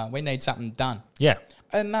 Yeah. We need something done. Yeah.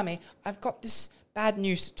 Oh, Mummy, I've got this bad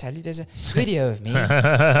news to tell you. There's a video of me going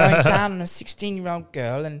down on a 16-year-old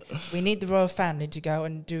girl, and we need the royal family to go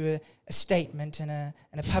and do a statement and a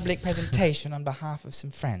public presentation on behalf of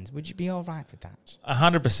some friends. Would you be all right with that?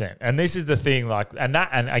 100%. And this is the thing, like, and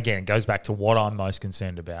again, it goes back to what I'm most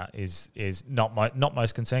concerned about is not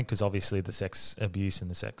most concerned, because obviously the sex abuse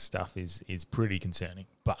and the sex stuff is pretty concerning.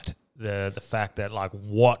 But the fact that, like,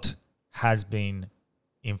 what has been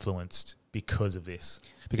influenced because of this,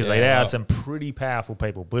 because they are some pretty powerful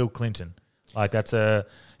people. Bill Clinton, like,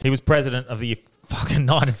 he was president of the fucking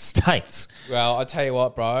United States. Well, I tell you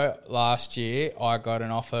what, bro. Last year, I got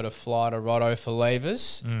an offer to fly to Roto for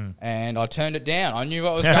levers, and I turned it down. I knew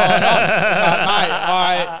what was going on. I was like,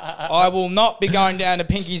 mate, I will not be going down to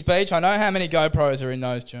Pinky's Beach. I know how many GoPros are in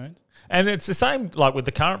those tunes. And it's the same like with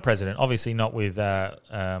the current president, obviously not with the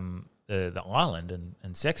island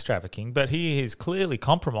and sex trafficking, but he is clearly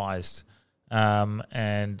compromised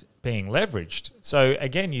and being leveraged. So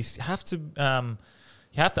again, you have to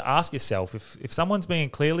ask yourself if someone's being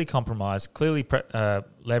clearly compromised, clearly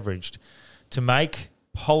leveraged to make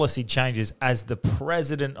policy changes as the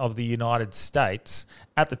president of the United States.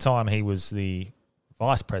 At the time, he was the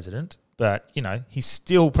vice president, but he's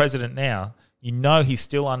still president now. He's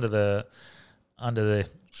still under the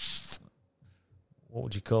what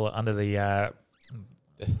would you call it? Under the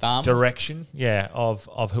thumb direction,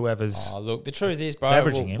 of whoever's. Oh, look, the truth is, bro,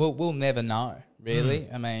 leveraging him. We'll never know, really.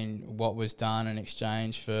 I mean, what was done in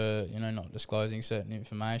exchange for not disclosing certain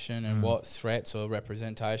information and what threats or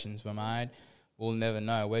representations were made, we'll never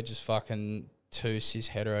know. We're just fucking two cis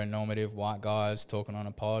heteronormative white guys talking on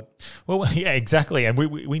a pod. Well, yeah, exactly, and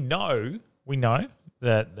we know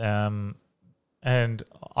that. And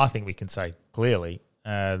I think we can say clearly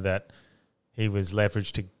that he was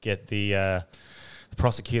leveraged to get the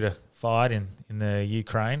prosecutor fired in the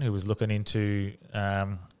Ukraine, who was looking into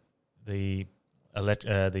the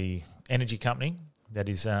energy company that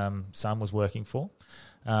his son was working for,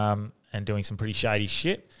 and doing some pretty shady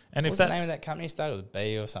shit. And What was the name of that company? Started with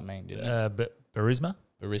B or something, did it? Burisma.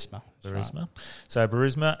 Burisma. Burisma. So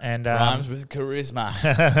Burisma and rhymes with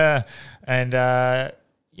charisma. And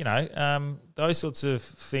those sorts of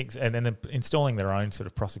things, and then installing their own sort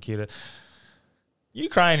of prosecutor.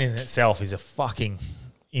 Ukraine in itself is a fucking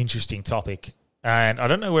interesting topic, and I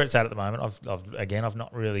don't know where it's at the moment. I've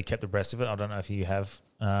not really kept abreast of it. I don't know if you have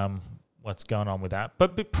what's going on with that.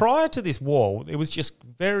 But prior to this war, it was just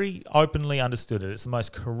very openly understood that it's the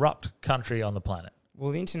most corrupt country on the planet.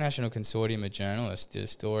 Well, the International Consortium of Journalists did a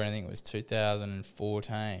story, I think it was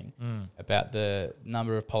 2014, about the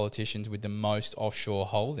number of politicians with the most offshore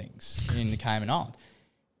holdings in the Cayman Islands.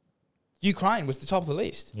 Ukraine was the top of the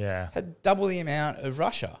list. Yeah. Had double the amount of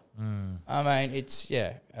Russia. I mean, it's,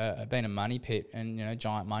 been a money pit and,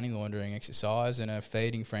 giant money laundering exercise and a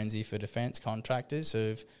feeding frenzy for defence contractors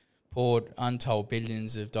who've poured untold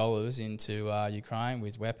billions of dollars into Ukraine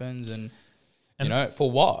with weapons and for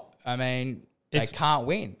what? I mean, they can't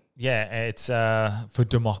win. Yeah, it's for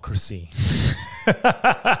democracy.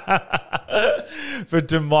 For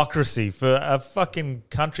democracy, for a fucking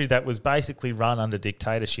country that was basically run under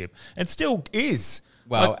dictatorship and still is.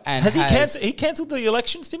 Well, and he cancelled the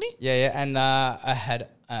elections, didn't he? Yeah, and I had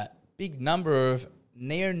a big number of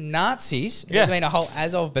neo-Nazis. There's been a whole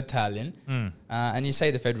Azov battalion. And you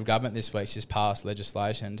see the federal government this week's just passed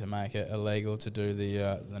legislation to make it illegal to do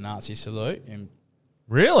the Nazi salute.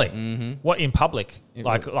 Really? Mm-hmm. What, in public?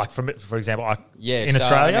 Like for example, in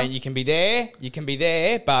Australia? I mean, you can be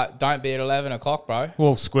there, but don't be at 11 o'clock, bro.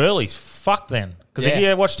 Well, Squirrely's fucked then. Because have you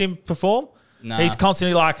ever watched him perform? No. He's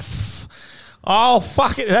constantly like, oh,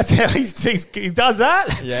 fuck it. That's how he does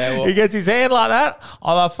that. Yeah, well, he gets his hand like that.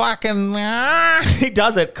 I'm a fucking... He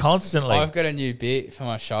does it constantly. I've got a new bit for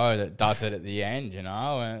my show that does it at the end, and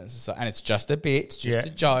it's just a bit. It's just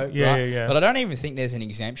a joke. Yeah. But I don't even think there's an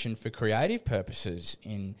exemption for creative purposes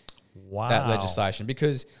in that legislation,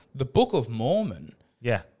 because the Book of Mormon,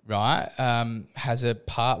 has a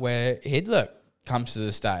part where Hitler comes to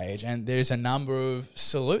the stage and there's a number of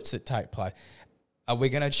salutes that take place. Are we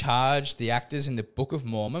going to charge the actors in the Book of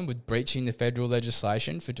Mormon with breaching the federal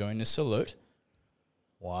legislation for doing the salute?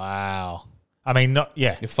 Wow. I mean,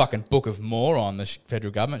 The fucking Book of Moron, the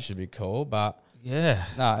federal government should be called, but... Yeah.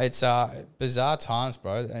 No, it's bizarre times,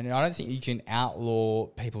 bro. And I don't think you can outlaw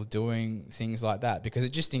people doing things like that, because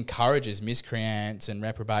it just encourages miscreants and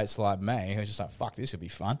reprobates like me who are just like, fuck, this would be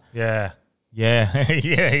fun. Yeah. Yeah.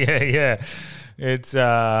 Yeah. It's,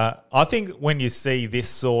 I think when you see this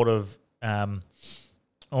sort of...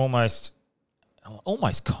 almost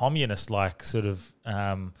communist-like sort of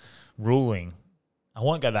ruling. I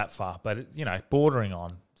won't go that far, but bordering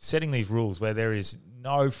on setting these rules where there is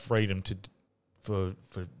no freedom for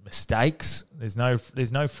mistakes. There's no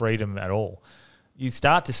freedom at all. You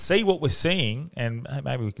start to see what we're seeing, and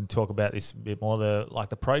maybe we can talk about this a bit more.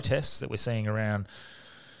 The protests that we're seeing around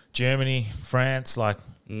Germany, France, like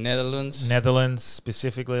Netherlands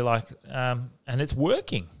specifically, and it's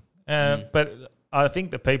working. But I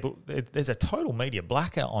think there's a total media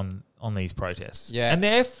blackout on these protests. Yeah. And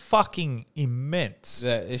they're fucking immense.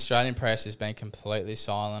 The Australian press has been completely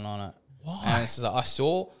silent on it. Why? And I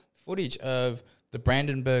saw footage of the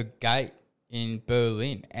Brandenburg Gate in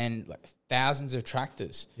Berlin and like thousands of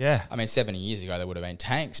tractors. Yeah. I mean, 70 years ago, there would have been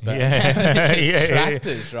tanks, but Yeah. they're just Yeah.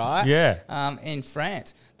 tractors, right? Yeah. In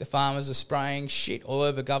France, the farmers are spraying shit all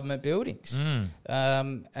over government buildings.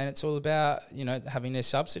 And it's all about, having their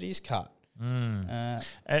subsidies cut. And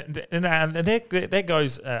there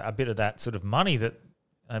goes a bit of that sort of money that,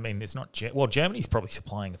 I mean, it's not, Germany's probably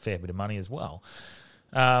supplying a fair bit of money as well.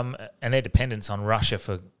 And their dependence on Russia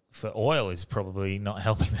for oil is probably not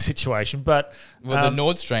helping the situation. But the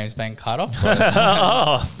Nord Stream's been cut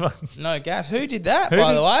off. No gas. Who did that,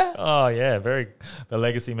 by the way? Oh, yeah, the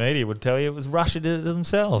legacy media would tell you it was Russia did it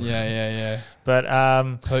themselves. Yeah. But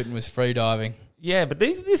Putin was free diving. yeah, but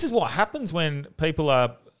this is what happens when people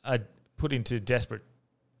are put into desperate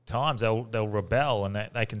times. They'll rebel and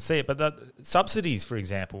they can see it. But the subsidies, for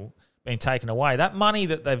example, being taken away, that money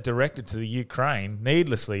that they've directed to the Ukraine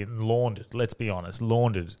needlessly and laundered, let's be honest,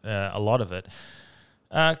 a lot of it,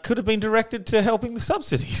 could have been directed to helping the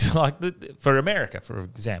subsidies, like for America, for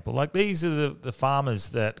example. Like these are the farmers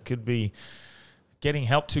that could be getting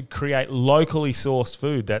help to create locally sourced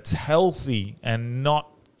food that's healthy and not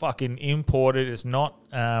fucking imported. It's not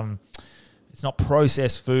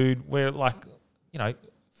processed food. Where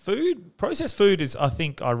processed food is, I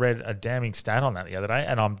think I read a damning stat on that the other day,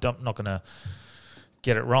 and I'm not going to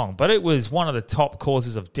get it wrong, but it was one of the top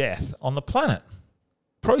causes of death on the planet.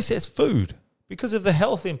 Processed food, because of the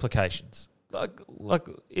health implications. Like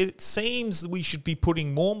it seems we should be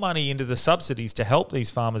putting more money into the subsidies to help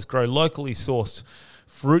these farmers grow locally sourced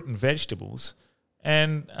fruit and vegetables,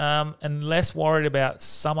 and less worried about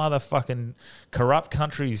some other fucking corrupt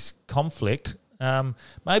country's conflict.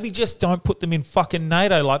 Maybe just don't put them in fucking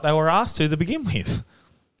NATO like they were asked to begin with.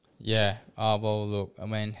 Yeah. Oh, well, look, I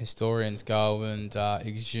mean, historians go and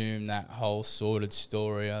exhume that whole sordid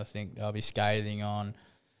story. I think they'll be scathing on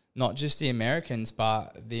not just the Americans,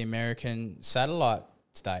 but the American satellite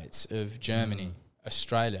states of Germany,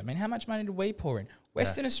 Australia. I mean, how much money did we pour in?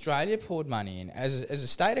 Western Australia poured money in as a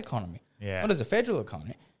state economy, not as a federal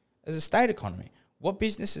economy, as a state economy. What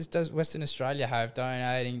businesses does Western Australia have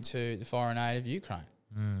donating to the foreign aid of Ukraine?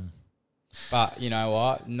 But you know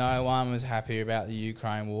what? No one was happier about the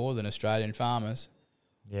Ukraine war than Australian farmers.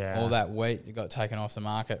 Yeah. All that wheat that got taken off the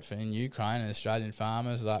market in Ukraine, and Australian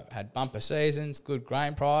farmers had bumper seasons, good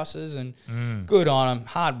grain prices, and good on them.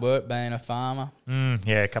 Hard work being a farmer.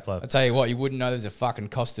 Yeah, a couple of... I tell you what, you wouldn't know there's a fucking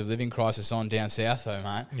cost of living crisis on down south though,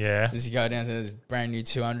 mate. Yeah. As you go down to there's brand new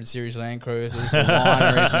 200 series Land Cruisers, the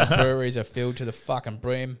wineries and the breweries are filled to the fucking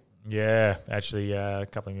brim. Yeah, actually, a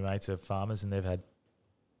couple of my mates are farmers, and they've had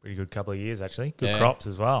pretty good couple of years, actually. Good crops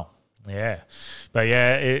as well. Yeah. But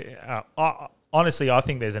yeah, honestly, I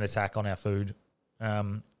think there's an attack on our food,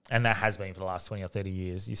 and that has been for the last 20 or 30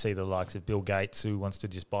 years. You see the likes of Bill Gates, who wants to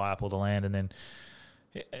just buy up all the land, and then,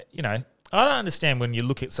 I don't understand when you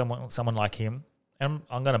look at someone like him, and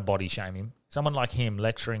I'm going to body shame him, someone like him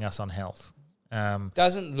lecturing us on health.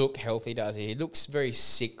 Doesn't look healthy, does he? He looks very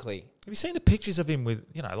sickly. Have you seen the pictures of him with,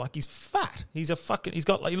 like he's fat? He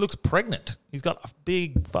looks pregnant. He's got a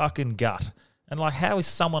big fucking gut. And how is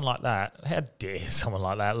someone like that, how dare someone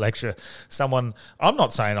like that lecture someone, I'm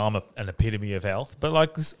not saying I'm an epitome of health, but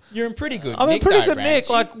You're in pretty good I'm nick, in pretty though, good nick.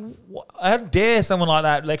 Ramsey. How dare someone like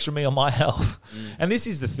that lecture me on my health? And this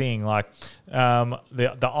is the thing,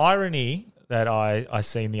 the irony that I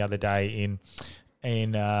seen the other day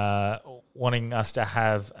in wanting us to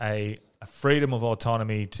have a freedom of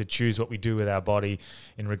autonomy to choose what we do with our body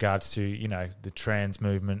in regards to, the trans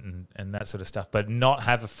movement and that sort of stuff, but not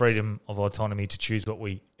have a freedom of autonomy to choose what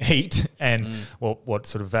we eat and what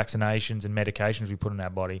sort of vaccinations and medications we put in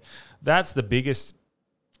our body. That's the biggest,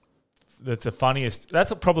 that's the funniest,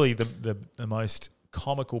 that's probably the most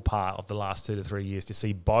comical part of the last 2 to 3 years, to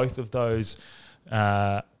see both of those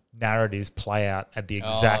narratives play out at the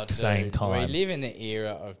exact same time. We live in the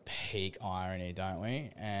era of peak irony, don't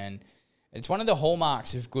we? And it's one of the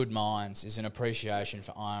hallmarks of good minds is an appreciation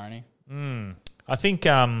for irony. I think,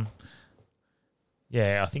 I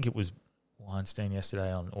think it was Weinstein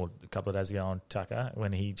yesterday or a couple of days ago on Tucker,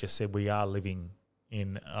 when he just said we are living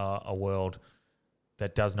in a world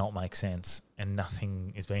that does not make sense and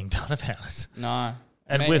nothing is being done about it. No.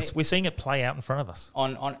 And we're seeing it play out in front of us.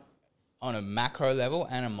 On a macro level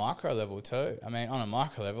and a micro level too. I mean, on a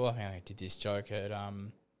micro level, I think I did this joke at...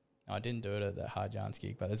 I didn't do it at that Hard Yarns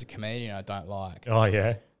gig, but there's a comedian I don't like. Oh,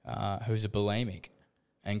 yeah? Who's a bulimic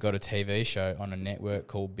and got a TV show on a network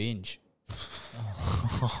called Binge.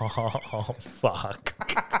 Oh, fuck.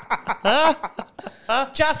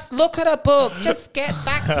 Just look at a book. Just get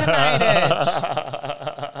vaccinated.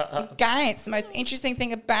 Okay, it's the most interesting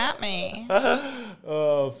thing about me.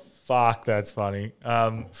 Oh, Fuck, that's funny.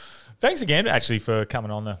 Thanks again, actually, for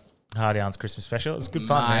coming on the Hard Yarns Christmas special. It was good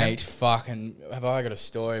fun, man. Mate, fucking, have I got a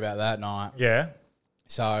story about that night? Yeah.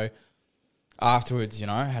 So afterwards, you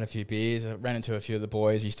know, had a few beers. I ran into a few of the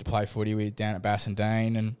boys I used to play footy with down at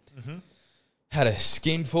Bassendean and had a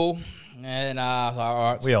skinful. And I was like,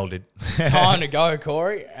 all right, We all did. time to go,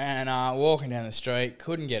 Corey. And walking down the street,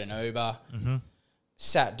 couldn't get an Uber.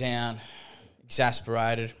 Sat down,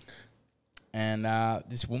 exasperated. And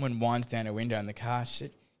this woman winds down her window in the car. She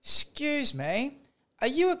said, "Excuse me, are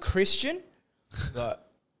you a Christian?" Like,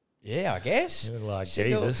 yeah, I guess. You look like She said,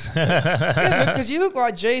 Jesus. Because you look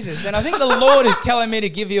like Jesus. And I think the Lord is telling me to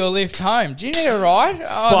give you a lift home. Do you need a ride? I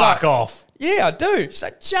was Fuck like, off. yeah, I do. She's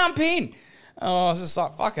like, jump in. Oh, I was just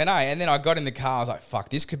like, fucking A. And then I got in the car. I was like, fuck,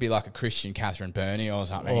 this could be like a Christian Catherine Burney or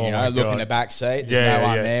something. Oh you know, my look in God. the back seat. There's Yeah, no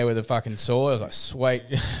one yeah. there with a fucking sword. I was like, sweet.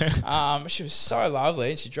 She was so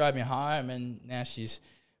lovely. And she drove me home. And now she's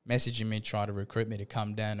messaging me, trying to recruit me to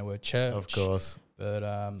come down to her church. Of course. But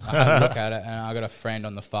I had a look at it. And I got a friend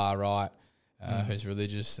on the far right who's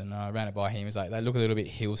religious. And I ran it by him. He's like, they look a little bit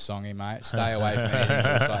Hillsongy, mate. Stay away from anything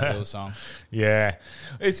that looks like Hillsong. Yeah.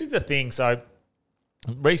 This is the thing. So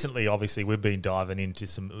recently, obviously, we've been diving into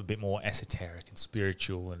a bit more esoteric and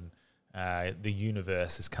spiritual, and the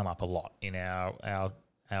universe has come up a lot in our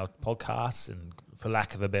podcasts, and for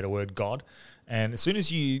lack of a better word, God. And as soon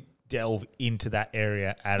as you delve into that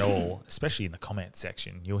area at all, especially in the comment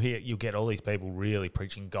section, you'll get all these people really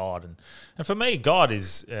preaching God. And for me, God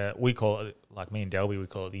is, we call it, like me and Delby, we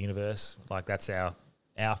call it the universe. Like that's our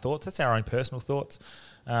thoughts. That's our own personal thoughts.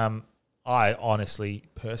 I honestly,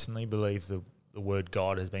 personally believe the word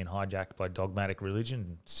God has been hijacked by dogmatic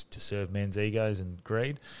religion to serve men's egos and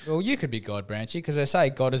greed. Well, you could be God, Branchy, because they say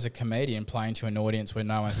God is a comedian playing to an audience where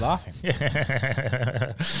no one's laughing.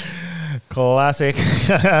 Classic.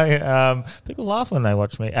 People laugh when they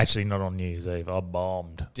watch me. Actually, not on New Year's Eve. I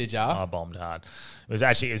bombed. Did I ya? bombed hard.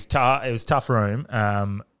 It was tough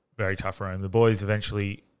room. Very tough room. The boys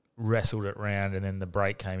eventually wrestled it round, and then the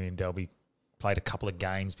break came in. Delby played a couple of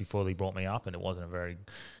games before they brought me up, and it wasn't a very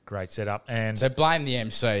great setup. And So blame the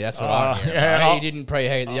MC. That's what I hear. yeah, Right? He didn't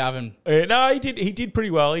preheat the oven. no, he did. He did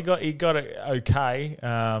pretty well. He got it okay.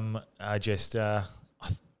 I just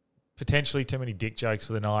potentially too many dick jokes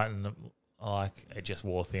for the night, and it just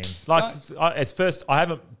wore thin. I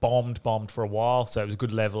haven't bombed for a while, so it was a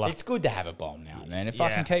good level up. It's good to have a bomb now and then. It Yeah.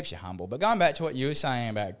 fucking keeps you humble. But going back to what you were saying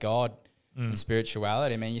about God and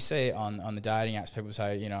spirituality, I mean, you see it on the dating apps, people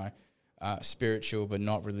say, you know, spiritual but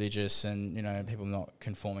not religious, and, you know, people not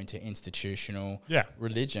conforming to institutional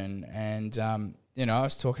religion. And, you know, I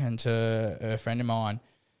was talking to a friend of mine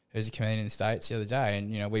who's a comedian in the States the other day,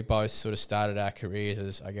 and, you know, we both sort of started our careers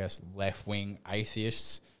as, I guess, left-wing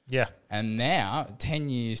atheists. Yeah. And now, 10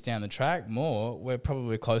 years down the track more, we're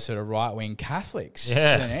probably closer to right-wing Catholics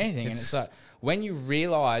than anything. And it's like, when you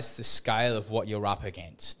realise the scale of what you're up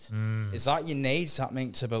against, it's like you need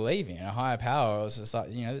something to believe in, a higher power. It's just like,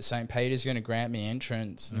 you know, that St. Peter's going to grant me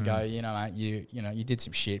entrance and go, you know, mate, you know, you did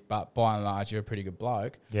some shit, but by and large, you're a pretty good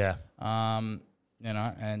bloke. Yeah. You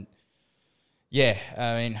know, and yeah,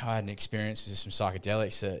 I mean, I had an experience with some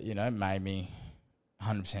psychedelics that, you know, made me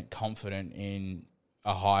 100% confident in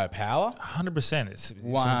a higher power. 100%. It's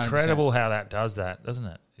 100%. incredible how that does that, doesn't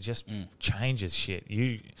it? It just changes shit.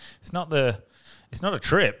 It's not a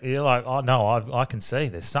trip. You're like, oh no, I can see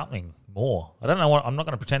there's something more. I don't know what. I'm not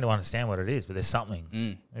going to pretend to understand what it is, but there's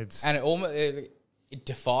something. It's And it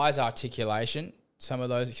defies articulation, some of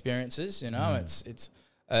those experiences, you know. It's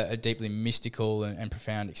a deeply mystical and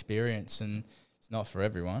profound experience, and it's not for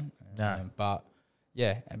everyone. No. But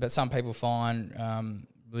yeah, but some people find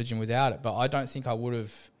religion without it. But I don't think I would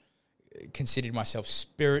have considered myself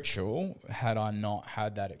spiritual had I not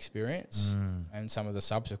had that experience and some of the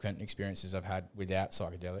subsequent experiences I've had without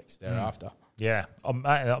psychedelics thereafter. Yeah,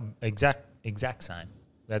 exact same.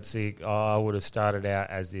 That's I would have started out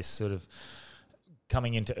as this sort of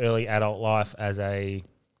coming into early adult life as a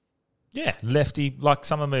lefty. Like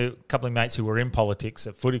a couple of mates who were in politics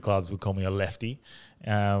at footy clubs would call me a lefty,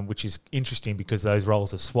 which is interesting because those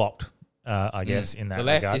roles have swapped. I guess in that the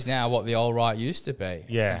left regard. is now what the old right used to be,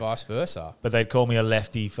 Yeah. and vice versa. But they'd call me a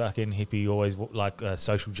lefty fucking hippie, always like a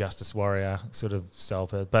social justice warrior sort of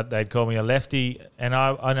self. But they'd call me a lefty, and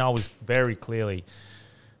I was very clearly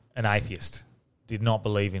an atheist. Did not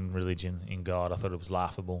believe in religion, in God. I thought it was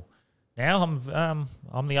laughable. Now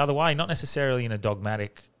I'm the other way, not necessarily in a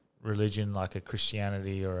dogmatic religion like a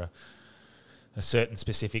Christianity or a certain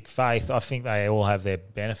specific faith. I think they all have their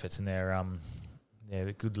benefits and their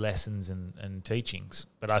the good lessons and teachings.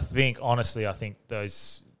 But I think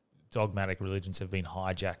those dogmatic religions have been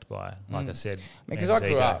hijacked by, like I said, Because man's I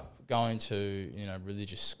grew ego. up going to,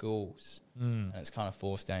 religious schools and it's kind of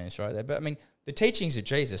forced down your throat there. But I mean, the teachings of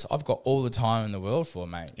Jesus, I've got all the time in the world for,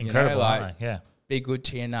 mate. Incredible, aren't they? Yeah. Be good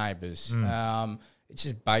to your neighbours. It's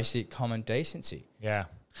just basic common decency. Yeah.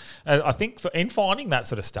 I think in finding that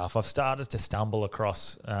sort of stuff, I've started to stumble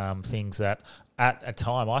across things that at a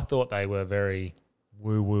time I thought they were very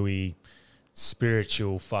woo-woo-y,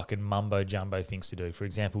 spiritual fucking mumbo-jumbo things to do. For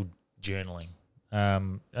example, journaling.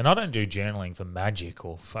 And I don't do journaling for magic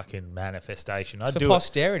or fucking manifestation. It's I for do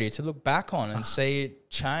posterity to look back on and see it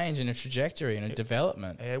change in a trajectory and a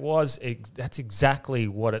development. That's exactly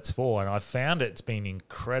what it's for, and I found it's been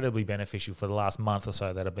incredibly beneficial for the last month or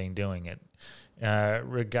so that I've been doing it.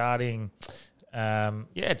 Regarding,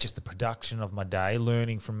 just the production of my day,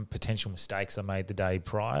 learning from potential mistakes I made the day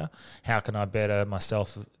prior. How can I better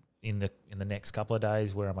myself in the next couple of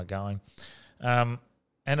days? Where am I going?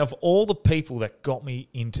 And of all the people that got me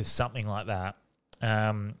into something like that,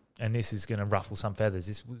 and this is going to ruffle some feathers,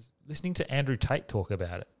 this was listening to Andrew Tate talk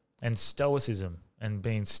about it and stoicism and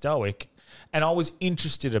being stoic. And I was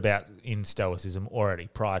interested in stoicism already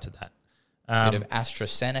prior to that. Bit of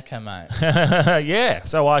AstraZeneca, mate. Yeah.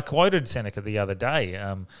 So I quoted Seneca the other day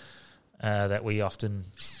that we often,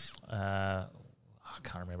 I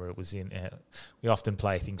can't remember, it was in, we often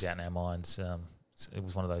play things out in our minds. It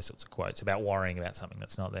was one of those sorts of quotes about worrying about something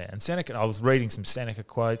that's not there. And Seneca, I was reading some Seneca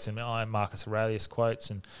quotes and Marcus Aurelius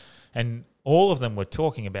quotes, and all of them were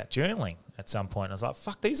talking about journaling at some point. I was like,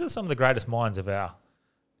 fuck, these are some of the greatest minds of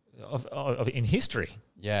in history.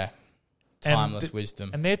 Yeah. Timeless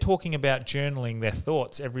wisdom. And they're talking about journaling their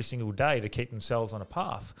thoughts every single day to keep themselves on a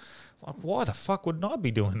path. It's like, why the fuck wouldn't I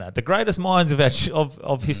be doing that? The greatest minds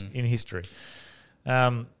in history.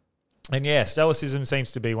 And yeah, stoicism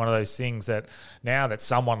seems to be one of those things that now that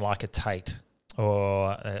someone like a Tate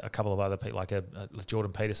or a couple of other people, like a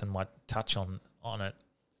Jordan Peterson might touch on it,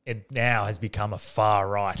 it now has become a far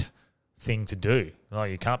right thing to do. Well,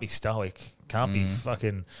 you can't be stoic, can't be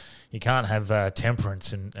fucking, you can't have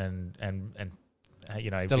temperance and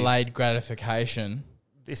delayed gratification.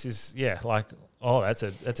 This is that's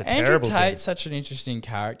a Andrew terrible thing. Andrew Tate's such an interesting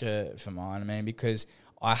character for mine, because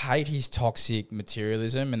I hate his toxic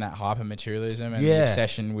materialism and that hyper materialism and the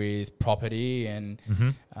obsession with property and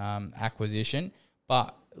acquisition.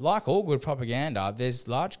 But like all good propaganda, there's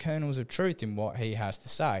large kernels of truth in what he has to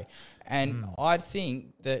say. And I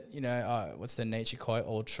think that, what's the Nietzsche quote?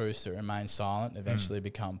 All truths that remain silent eventually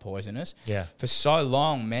become poisonous. Yeah. For so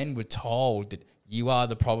long, men were told that you are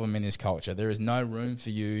the problem in this culture. There is no room for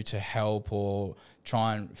you to help or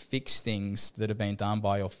try and fix things that have been done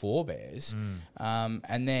by your forebears.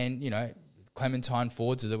 And then, Clementine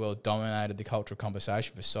Fords of the world dominated the cultural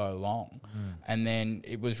conversation for so long. And then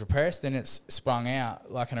it was repressed and it's sprung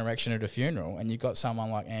out like an erection at a funeral. And you've got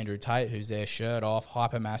someone like Andrew Tate who's there shirt off,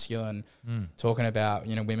 hyper masculine, talking about,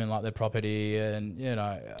 women like their property and,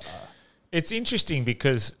 It's interesting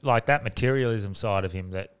because like that materialism side of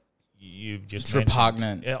him that you just it's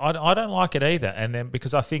repugnant. I don't like it either, and then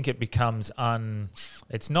because I think it becomes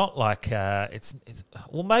it's not like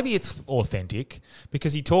maybe it's authentic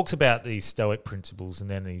because he talks about these Stoic principles and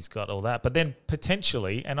then he's got all that, but then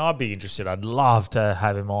potentially, and I'd be interested, I'd love to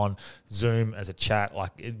have him on Zoom as a chat.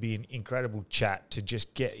 Like it'd be an incredible chat to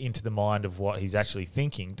just get into the mind of what he's actually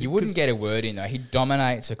thinking. You wouldn't get a word in though. He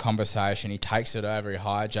dominates a conversation. He takes it over. He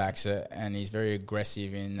hijacks it, and he's very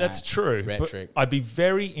aggressive in that's true rhetoric. But I'd be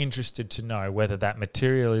very interested to know whether that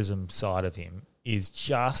materialism side of him is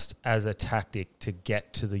just as a tactic to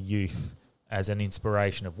get to the youth as an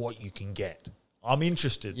inspiration of what you can get. I'm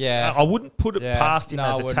interested. Yeah. I wouldn't put it past him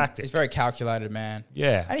as a tactic. He's a very calculated man.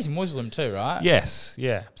 Yeah. And he's Muslim too, right? Yes,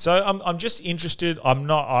 yeah. So I'm just interested. I'm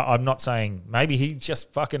not saying maybe he's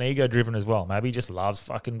just fucking ego driven as well. Maybe he just loves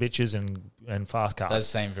fucking bitches and fast cars. Does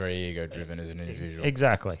seem very ego driven as an individual.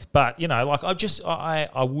 Exactly. But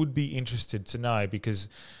I would be interested to know because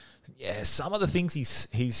some of the things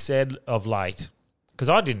he's said of late, because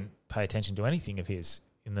I didn't pay attention to anything of his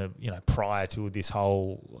in the prior to this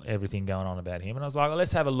whole everything going on about him, and I was like, well,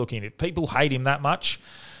 let's have a look in it. People hate him that much,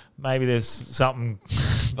 maybe there's something.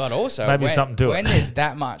 But also, something to it. When there's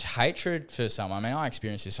that much hatred for someone, I mean, I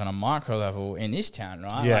experienced this on a micro level in this town,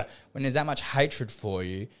 right? Yeah. Like, when there's that much hatred for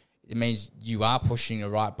you, it means you are pushing the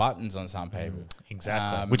right buttons on some people.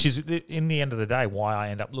 Exactly. Which is, in the end of the day, why I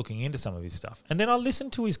end up looking into some of his stuff. And then I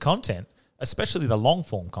listened to his content, especially the long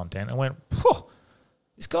form content, and went,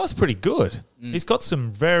 this guy's pretty good. He's got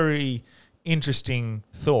some very interesting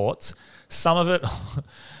thoughts. Some of it...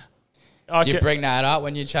 Do you bring that up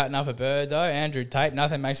when you're chatting up a bird, though? Andrew Tate,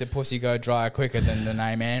 nothing makes a pussy go dry quicker than the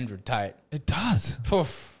name Andrew Tate. It does.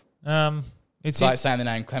 Poof. It's like saying the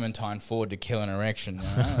name Clementine Ford to kill an erection.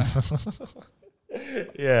 You know?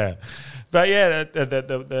 Yeah, but yeah,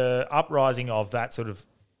 the uprising of that sort of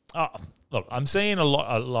look, I'm seeing a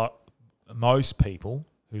lot. Most people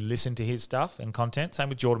who listen to his stuff and content, same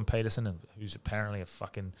with Jordan Peterson, who's apparently a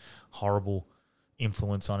fucking horrible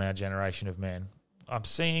influence on our generation of men. I'm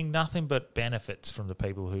seeing nothing but benefits from the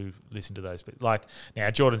people who listen to those. But like now,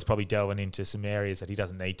 Jordan's probably delving into some areas that he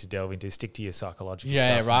doesn't need to delve into. Stick to your psychological stuff.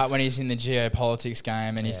 Yeah, right. When he's in the geopolitics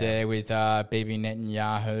game and he's there with Bibi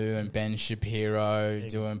Netanyahu and Ben Shapiro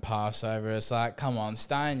doing Passover, it's like, come on,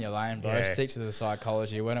 stay in your lane, bro. Yeah. Stick to the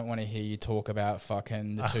psychology. We don't want to hear you talk about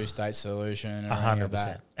fucking the two-state solution or any of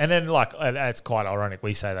that. And then like it's quite ironic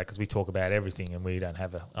we say that because we talk about everything and we don't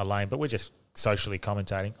have a lane, but we're just socially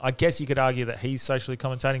commentating. I guess you could argue that he's socially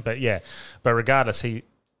commentating, but yeah. But regardless, he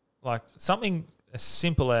like something as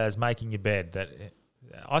simple as making your bed. That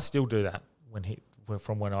I still do that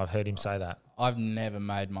from when I've heard him say that. I've never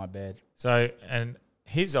made my bed. So, and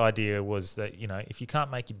his idea was that if you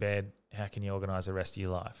can't make your bed, how can you organise the rest of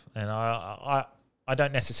your life? And I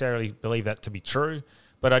don't necessarily believe that to be true,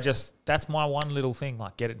 but that's my one little thing.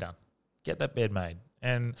 Like, get it done, get that bed made.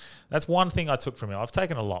 And that's one thing I took from him. I've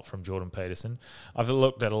taken a lot from Jordan Peterson. I've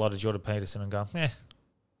looked at a lot of Jordan Peterson and gone, I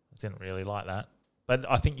didn't really like that. But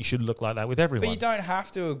I think you should look like that with everyone. But you don't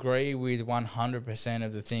have to agree with 100%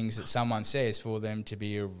 of the things that someone says for them to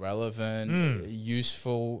be a relevant,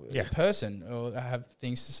 useful person or have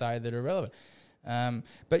things to say that are relevant.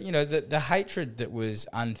 But, the hatred that was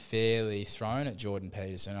unfairly thrown at Jordan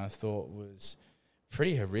Peterson, I thought was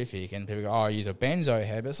pretty horrific, and people go, oh, use a benzo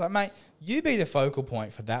head. But it's like, mate, you be the focal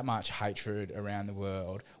point for that much hatred around the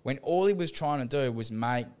world when all he was trying to do was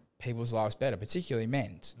make people's lives better, particularly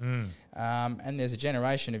men's. And there's a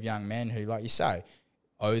generation of young men who, like you say,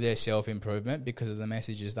 owe their self-improvement because of the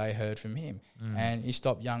messages they heard from him. And he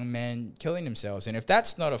stopped young men killing themselves. And if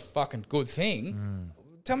that's not a fucking good thing,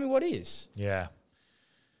 tell me what is. Yeah.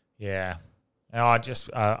 Yeah. And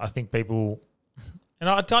I think people... And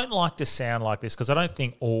I don't like to sound like this because I don't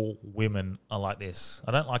think all women are like this. I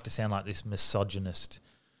don't like to sound like this misogynist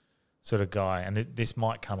sort of guy, and this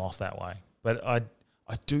might come off that way. But I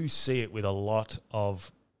do see it with a lot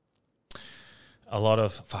of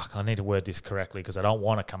fuck, I need to word this correctly because I don't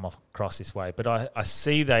want to come across this way. But I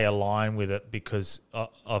see they align with it because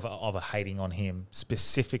of a hating on him,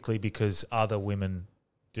 specifically because other women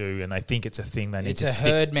do, and they think it's a thing they need to stick. It's a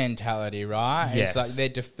herd mentality, right? Yes. It's like they're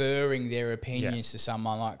deferring their opinions to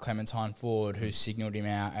someone like Clementine Ford, who signalled him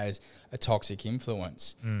out as a toxic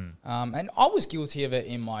influence. And I was guilty of it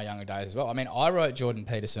in my younger days as well. I mean, I wrote Jordan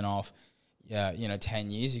Peterson off,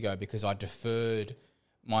 10 years ago because I deferred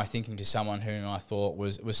my thinking to someone whom I thought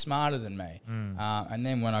was smarter than me. And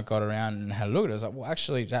then when I got around and had a look at it, I was like, well,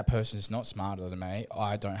 actually, that person is not smarter than me.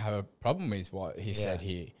 I don't have a problem with what he said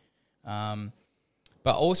here.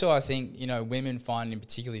 But also I think, women find him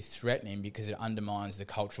particularly threatening because it undermines the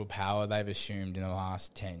cultural power they've assumed in the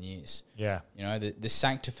last 10 years. Yeah. The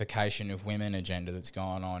sanctification of women agenda that's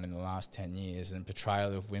gone on in the last 10 years and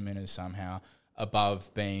portrayal of women as somehow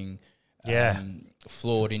above being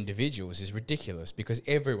flawed individuals is ridiculous because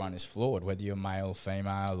everyone is flawed, whether you're male,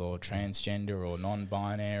 female or transgender or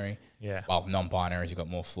non-binary. Yeah. Well, non-binaries have got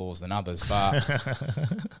more flaws than others, but...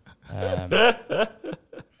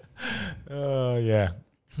 Oh yeah,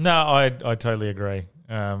 no, I totally agree.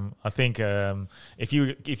 I think if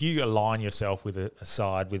you align yourself with a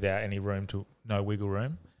side without any no wiggle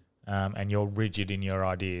room, and you're rigid in your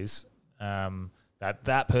ideas,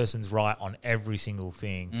 that person's right on every single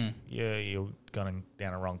thing, you're going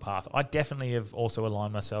down a wrong path. I definitely have also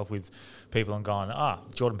aligned myself with people and gone,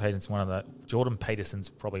 Jordan Peterson's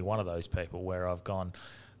probably one of those people where I've gone,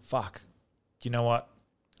 fuck, you know what?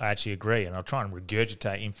 I actually agree, and I'll try and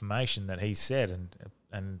regurgitate information that he said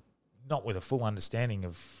and not with a full understanding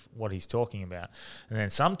of what he's talking about. And then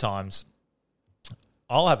sometimes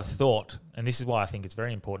I'll have a thought, and this is why I think it's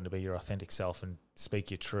very important to be your authentic self and speak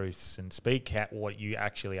your truths and speak out what you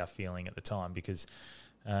actually are feeling at the time, because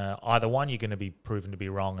either one, you're going to be proven to be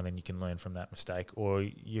wrong and then you can learn from that mistake, or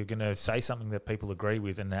you're going to say something that people agree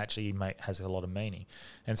with and actually has a lot of meaning.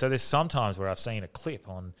 And so there's sometimes where I've seen a clip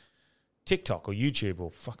on TikTok or YouTube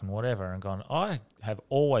or fucking whatever and gone, I have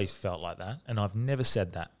always felt like that and I've never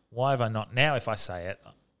said that. Why have I not? Now if I say it,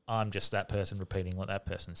 I'm just that person repeating what that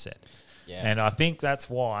person said. Yeah. And I think that's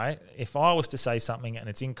why if I was to say something and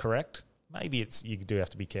it's incorrect, maybe you do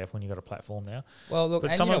have to be careful when you've got a platform now. Well, look,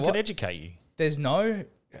 but someone could educate you. There's no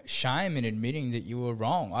shame in admitting that you were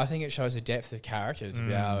wrong. I think it shows a depth of character to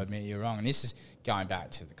be able to admit you're wrong. And this is going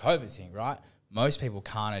back to the COVID thing, right? Most people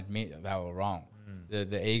can't admit that they were wrong.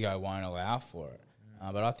 The ego won't allow for it.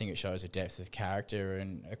 But I think it shows a depth of character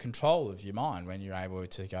and a control of your mind when you're able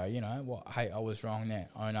to go, you know what, hey, I was wrong there,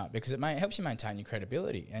 own up. Because it helps you maintain your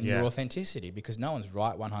credibility and your authenticity, because no one's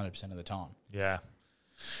right 100% of the time. Yeah.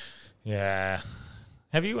 Yeah.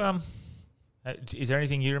 Have you, is there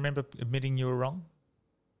anything you remember admitting you were wrong?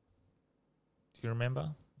 Do you remember?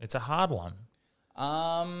 It's a hard one.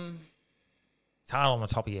 It's hard on the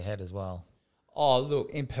top of your head as well. Oh,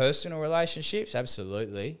 look, in personal relationships,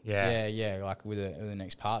 absolutely. Yeah. Like with an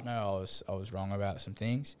ex-partner, I was wrong about some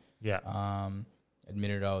things. Yeah.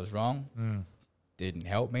 Admitted I was wrong. Didn't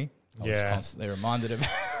help me. I was Yeah. constantly reminded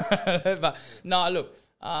about it. But no, look,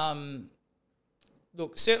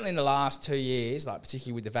 certainly in the last 2 years, like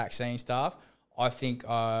particularly with the vaccine stuff, I think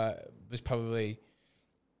I was probably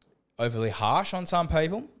overly harsh on some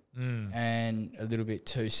people and a little bit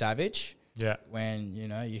too savage. Yeah. When, you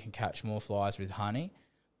know, you can catch more flies with honey.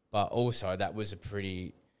 But also that was a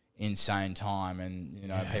pretty insane time, and, you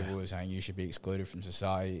know, people were saying you should be excluded from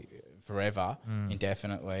society forever,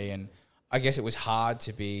 indefinitely. And I guess it was hard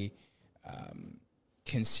to be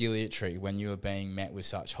conciliatory when you were being met with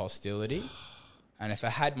such hostility. And if I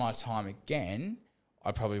had my time again,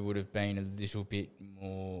 I probably would have been a little bit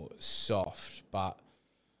more soft. But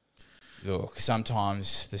look,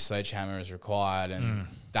 sometimes the sledgehammer is required, and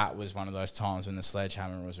that was one of those times when the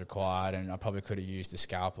sledgehammer was required, and I probably could have used a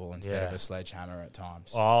scalpel instead of a sledgehammer at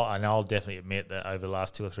times. Oh, and I'll definitely admit that over the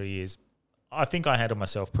last 2 or 3 years, I think I handled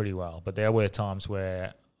myself pretty well, but there were times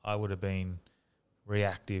where I would have been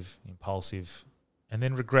reactive, impulsive, and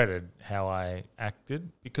then regretted how I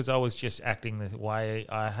acted because I was just acting the way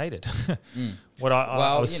I hated. What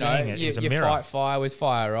I was seeing it as a mirror. You fight fire with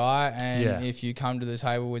fire, right? And if you come to the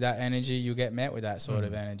table with that energy, you'll get met with that sort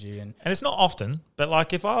of energy. And it's not often, but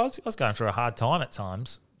like if I was going through a hard time at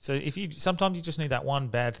times. So sometimes you just need that one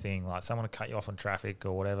bad thing, like someone to cut you off on traffic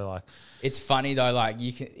or whatever. Like, it's funny though, like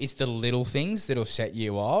it's the little things that'll set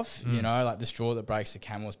you off. You know, like the straw that breaks the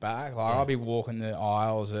camel's back. Like I'll be walking the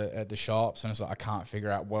aisles at the shops, and it's like I can't figure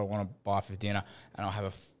out what I want to buy for dinner, and I'll have a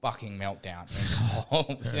fucking meltdown in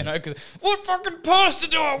Coles, you know, because what fucking pasta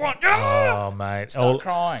do I want? oh mate, Start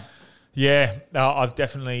crying. Yeah, I've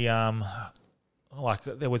definitely like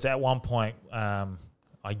there was at one point.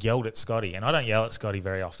 I yelled at Scotty, and I don't yell at Scotty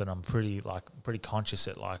very often. I'm pretty conscious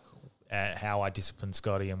at how I discipline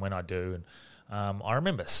Scotty and when I do. And I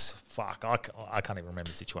remember, I can't even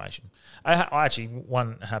remember the situation. I actually,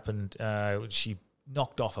 one happened. She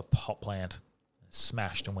knocked off a pot plant,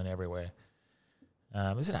 smashed and went everywhere.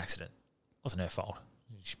 It was an accident. It wasn't her fault.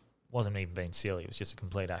 She wasn't even being silly. It was just a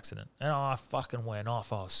complete accident. And I fucking went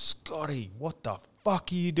off. Oh, Scotty, what the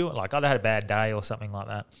fuck are you doing? Like I'd had a bad day or something like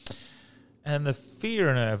that. And the fear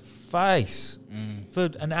in her face for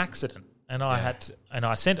an accident, and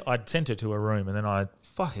I'd sent her to a room, and then I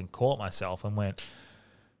fucking caught myself and went,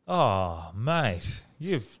 "Oh, mate,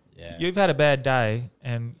 you've had a bad day,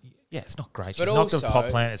 and it's not great. She's knocked off a pot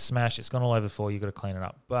plant, it's smashed, it's gone all over the floor. You've got to clean it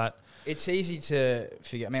up." But it's easy to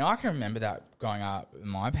forget. I mean, I can remember that growing up with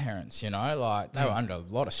my parents. You know, like they were under a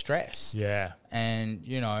lot of stress. Yeah, and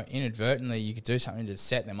you know, inadvertently, you could do something to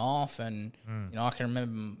set them off. And you know, I can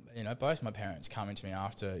remember, you know, both my parents coming to me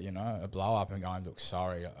after, you know, a blow up and going, "Look,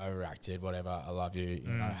 sorry, I overreacted. Whatever. I love you." You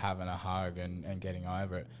know, having a hug and getting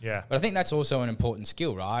over it. Yeah. But I think that's also an important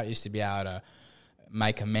skill, right? Is to be able to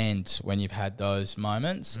make amends when you've had those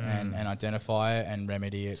moments and identify it and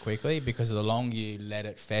remedy it quickly, because the longer you let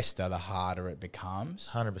it fester, the harder it becomes.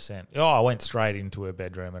 100%. Oh, I went straight into her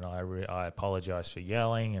bedroom and I apologised for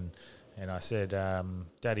yelling and I said,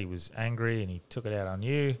 Daddy was angry and he took it out on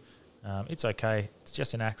you. It's okay. It's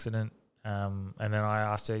just an accident. And then I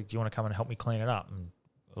asked her, do you want to come and help me clean it up? And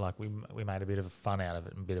like we made a bit of fun out of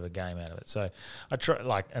it and a bit of a game out of it. So I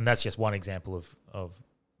try and that's just one example of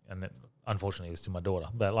and that, unfortunately, it was to my daughter.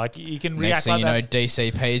 But, like, you can react like that. Next thing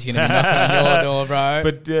you know, DCP is going to be knocking on your door, bro.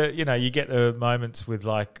 But, you know, you get the moments with,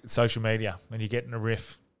 like, social media when you get in a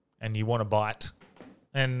riff and you want to bite.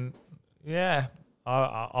 And, yeah,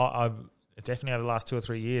 I definitely over the last 2 or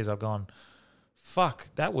 3 years, I've gone, fuck,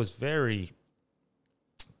 that was very,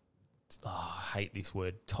 I hate this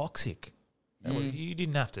word, toxic. You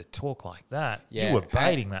didn't have to talk like that. Yeah. You were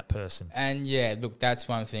baiting that person. And, yeah, look, that's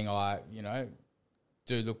one thing I, you know,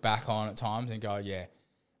 do look back on at times and go,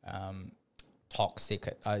 toxic.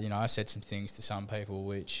 You know, I said some things to some people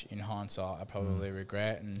which, in hindsight, I probably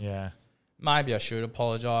regret, and maybe I should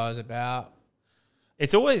apologise about.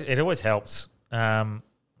 It always helps. And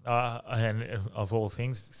of all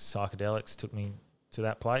things, psychedelics took me to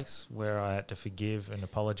that place where I had to forgive and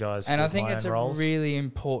apologise. And for I think my it's own roles. a really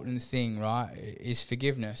important thing, right? Is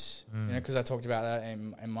forgiveness. You know, because I talked about that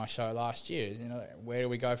in my show last year. You know, where do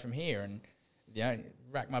we go from here? And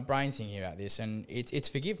rack my brain thinking about this, and it's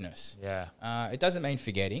forgiveness. Yeah. It doesn't mean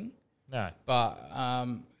forgetting, No. but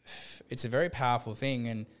it's a very powerful thing.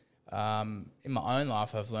 And in my own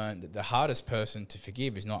life, I've learned that the hardest person to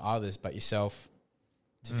forgive is not others, but yourself.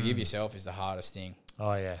 To forgive yourself is the hardest thing.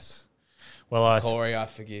 Oh, yes. Well, Corey, I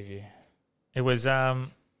forgive you. it was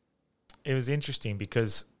interesting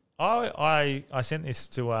because I sent this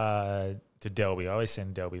to Delby. I always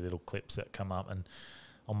send Delby little clips that come up and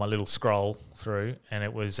on my little scroll through, and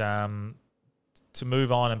it was to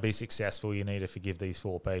move on and be successful, you need to forgive these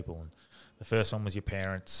 4 people. And the first one was your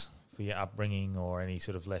parents for your upbringing or any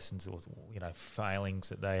sort of lessons or failings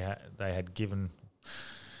that they had given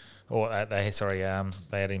or they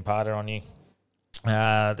had imparted on you.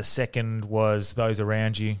 The second was those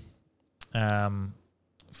around you,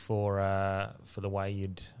 for the way you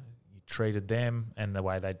treated them and the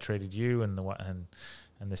way they treated you and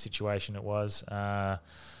the situation it was. The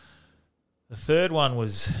third one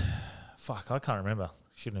was, I can't remember.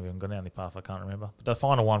 Shouldn't have even gone down the path. I can't remember. But the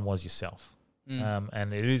final one was yourself.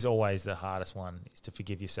 And it is always the hardest one, is to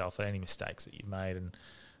forgive yourself for any mistakes that you've made. And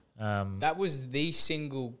that was the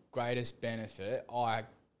single greatest benefit I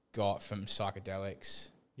got from psychedelics.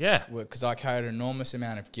 Yeah. Because I carried an enormous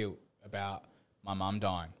amount of guilt about my mum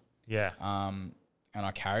dying. Yeah. And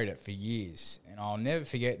I carried it for years. And I'll never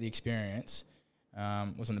forget the experience.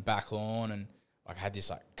 Was on the back lawn and I had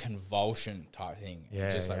this convulsion type thing. Yeah,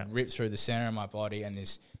 It just ripped through the center of my body, and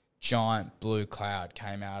this giant blue cloud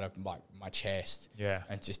came out of my chest. Yeah.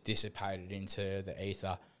 And just dissipated into the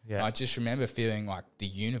ether. Yeah. And I just remember feeling like the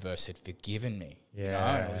universe had forgiven me.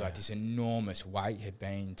 Yeah. It was like this enormous weight had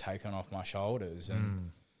been taken off my shoulders.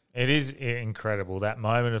 And it is incredible, that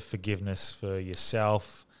moment of forgiveness for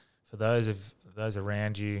yourself, for those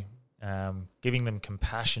around you, giving them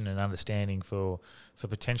compassion and understanding for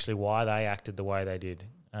potentially why they acted the way they did,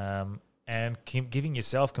 and giving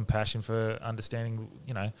yourself compassion for understanding,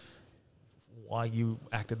 why you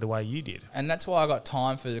acted the way you did. And that's why I got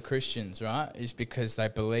time for the Christians, right? Is because they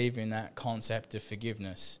believe in that concept of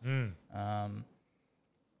forgiveness.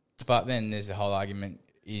 But then there's the whole argument,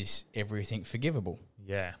 is everything forgivable?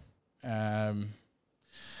 Yeah. That's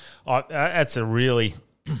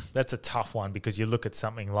that's a tough one, because you look at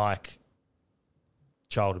something like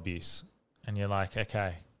child abuse and you're like,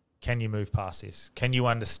 okay, can you move past this? Can you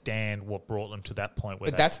understand what brought them to that point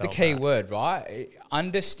where But that's the key word, right?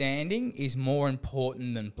 Understanding is more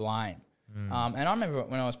important than blame. And I remember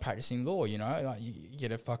when I was practicing law, you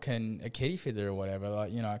get a kitty fiddler or whatever,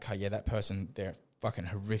 that person, they're a fucking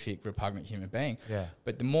horrific, repugnant human being. Yeah.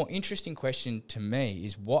 But the more interesting question to me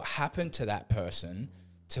is what happened to that person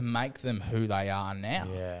to make them who they are now?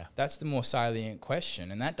 Yeah. That's the more salient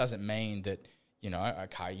question. And that doesn't mean that, you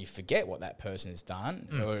forget what that person has done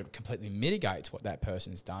or it completely mitigates what that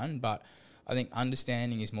person's done. But I think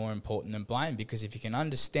understanding is more important than blame, because if you can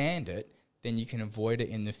understand it, then you can avoid it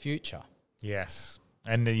in the future. Yes.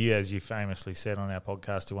 And as you famously said on our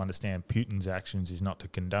podcast, to understand Putin's actions is not to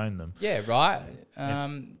condone them. Yeah, right.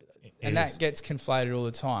 And that gets conflated all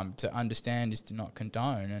the time. To understand is to not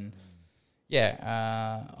condone. And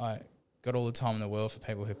I got all the time in the world for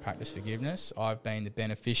people who practice forgiveness. I've been the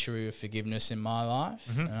beneficiary of forgiveness in my life,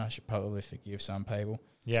 and I should probably forgive some people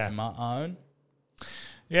in my own.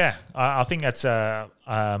 Yeah, I think that's I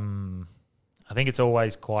think it's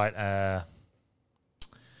always quite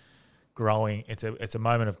growing. It's a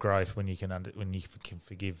moment of growth when you can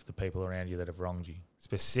forgive the people around you that have wronged you.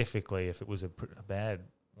 Specifically, if it was a bad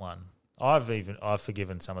one, I've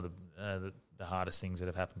forgiven some of the hardest things that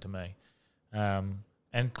have happened to me,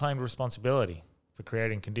 and claimed responsibility for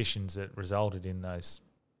creating conditions that resulted in those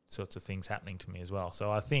sorts of things happening to me as well.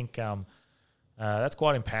 So I think that's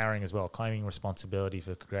quite empowering as well, claiming responsibility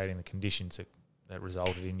for creating the conditions that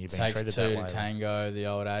resulted in you being treated that way. Takes two to tango, the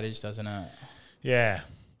old adage, doesn't it? Yeah.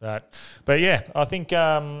 But yeah, I think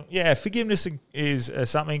forgiveness is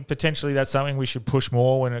something, potentially that's something we should push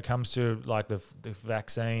more when it comes to like the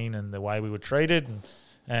vaccine and the way we were treated,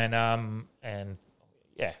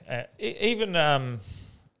 even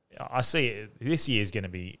I see this year is going to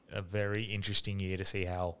be a very interesting year to see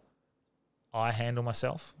how I handle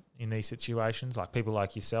myself in these situations. Like people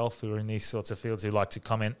like yourself who are in these sorts of fields who like to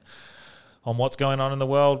comment on what's going on in the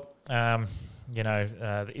world. The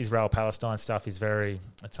Israel-Palestine stuff is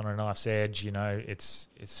it's on a knife's edge.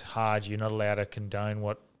 It's hard. You're not allowed to condone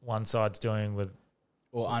what one side's doing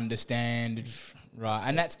or understand, right?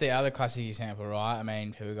 And that's the other classic example, right? I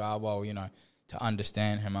mean, people go, well, to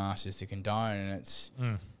understand Hamas is to condone, and it's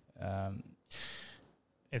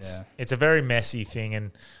it's a very messy thing,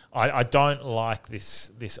 and I don't like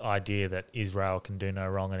this idea that Israel can do no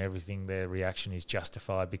wrong and everything, their reaction is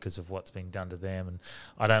justified because of what's being done to them. And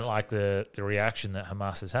I don't like the reaction that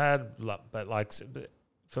Hamas has had, but like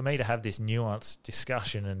for me to have this nuanced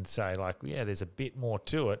discussion and say like, yeah, there's a bit more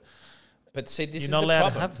to it. But see, this You're is not the allowed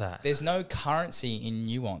problem. to have that. There's no currency in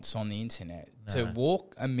nuance on the internet. No. To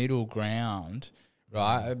walk a middle ground,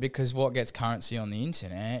 right? Because what gets currency on the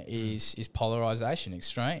internet is polarization,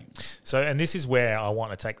 extreme. So, and this is where I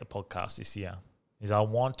want to take the podcast this year, is I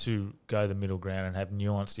want to go the middle ground and have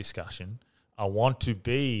nuanced discussion. I want to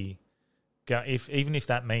be, even if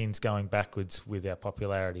that means going backwards with our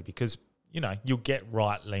popularity, because, you know, you'll get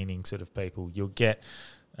right-leaning sort of people. You'll get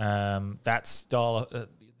that style of,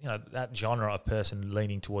 that genre of person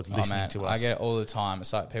leaning towards listening to us. I get it all the time.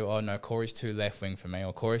 It's like people, oh no, Corey's too left wing for me,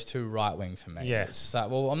 or Corey's too right wing for me. Yes. It's like,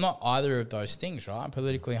 well, I'm not either of those things, right? I'm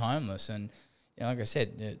politically homeless, and like I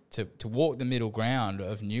said, to walk the middle ground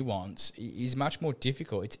of nuance is much more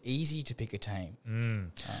difficult. It's easy to pick a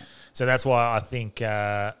team. So that's why I think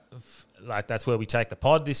that's where we take the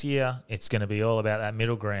pod this year. It's going to be all about that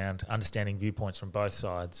middle ground, understanding viewpoints from both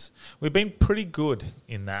sides. We've been pretty good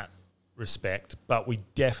in that respect, but we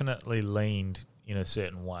definitely leaned in a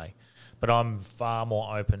certain way. But I'm far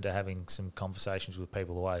more open to having some conversations with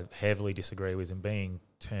people who I heavily disagree with and being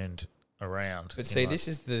turned around. But see, this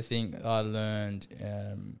is the thing I learned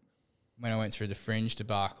when I went through the Fringe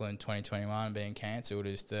debacle in 2021 being cancelled,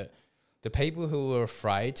 is that the people who are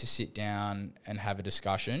afraid to sit down and have a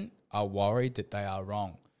discussion are worried that they are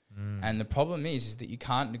wrong. And the problem is that you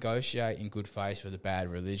can't negotiate in good faith with a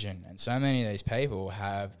bad religion. And so many of these people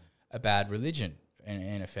have a bad religion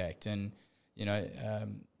in effect. And, you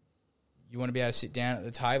want to be able to sit down at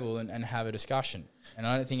the table and have a discussion. And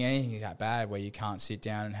I don't think anything's that bad where you can't sit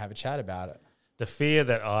down and have a chat about it. The fear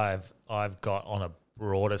that I've got on a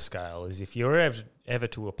broader scale is if you're ever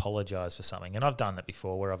to apologise for something, and I've done that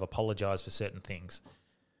before where I've apologised for certain things,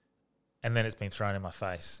 and then it's been thrown in my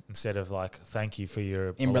face instead of like, thank you for your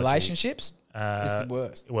apology. In relationships, it's the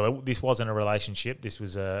worst. Well, this wasn't a relationship. This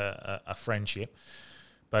was a friendship.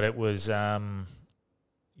 But it was, this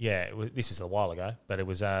was a while ago, but it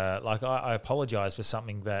was like I apologise for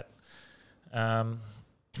something that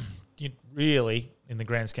you really, in the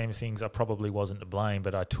grand scheme of things, I probably wasn't to blame,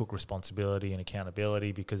 but I took responsibility and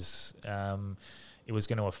accountability because it was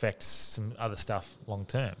going to affect some other stuff long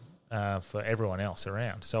term. For everyone else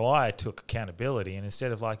around. So I took accountability, and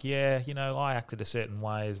instead of like, I acted a certain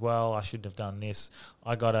way as well, I shouldn't have done this,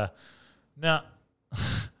 I got to,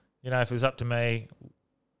 if it was up to me,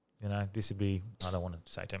 this would be, I don't want to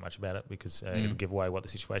say too much about it because it would give away what the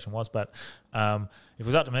situation was, but if it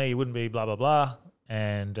was up to me, it wouldn't be blah, blah, blah.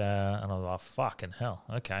 And I was like, fucking hell,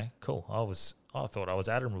 okay, cool. I thought I was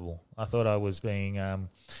admirable. I thought I was being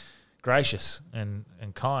gracious and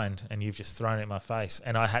kind, and you've just thrown it in my face.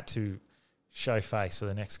 And I had to show face for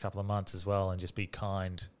the next couple of months as well and just be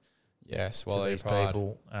kind swallow to these pride.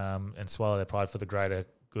 people and swallow their pride for the greater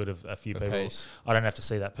good of a few For people. peace. I don't have to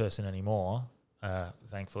see that person anymore,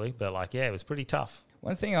 thankfully. But it was pretty tough.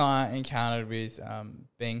 One thing I encountered with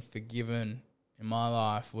being forgiven in my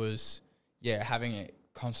life was, having it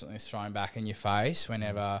constantly thrown back in your face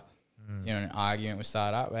whenever an argument would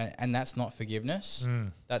start up, and that's not forgiveness.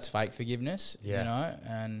 That's fake forgiveness.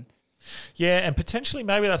 And potentially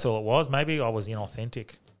maybe that's all it was. Maybe I was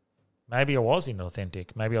inauthentic. Maybe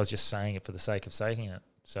Maybe I was just saying it for the sake of saying it.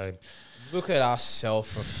 So look at us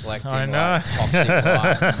self-reflecting. I know. Like toxic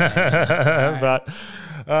life, but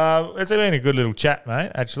it's been a good little chat,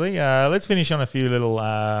 mate. Actually, let's finish on a few little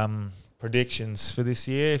predictions for this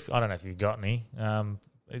year. I don't know if you've got any.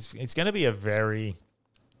 It's going to be a very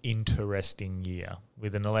interesting year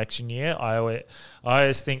with an election year. I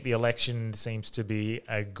always think the election seems to be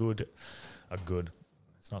a good.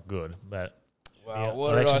 It's not good, but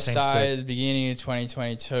what did I say at the beginning of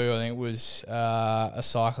 2022? I think it was a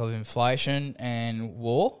cycle of inflation and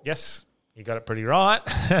war. Yes, you got it pretty right.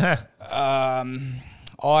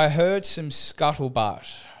 I heard some scuttlebutt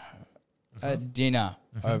at dinner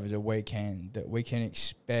over the weekend that we can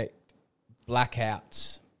expect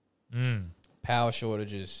blackouts. Power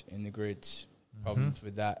shortages in the grids, problems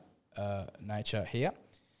with that nature here.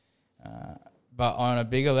 But on a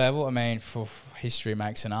bigger level, history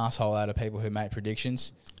makes an asshole out of people who make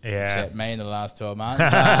predictions. Yeah. Except me in the last 12 months.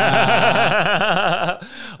 I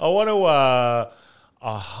want to...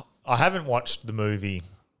 I haven't watched the movie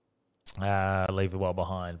Leave the World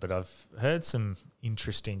Behind, but I've heard some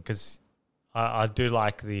interesting... Because I do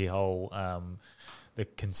like the whole... the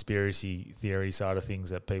conspiracy theory side of things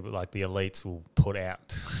that people like the elites will put out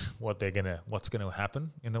what's gonna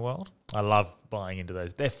happen in the world. I love buying into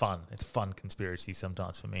those. They're fun. It's fun conspiracy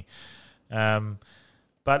sometimes for me.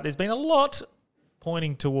 But there's been a lot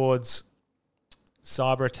pointing towards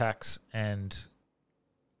cyber attacks and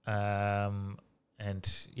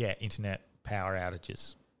internet power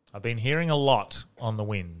outages. I've been hearing a lot on the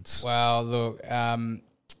winds. Well, look,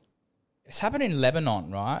 it's happened in Lebanon,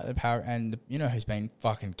 right? The power, and you know who's been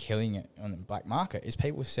fucking killing it on the black market is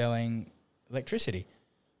people selling electricity.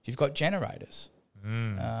 If you've got generators,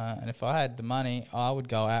 and if I had the money, I would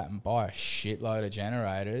go out and buy a shitload of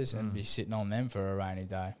generators and be sitting on them for a rainy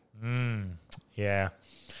day. Yeah.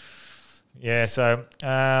 So,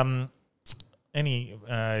 any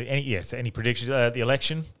predictions? The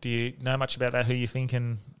election. Do you know much about that? Who you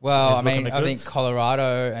thinking? Well, I mean, I think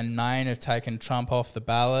Colorado and Maine have taken Trump off the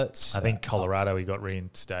ballots. I think Colorado he got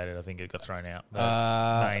reinstated. I think it got thrown out.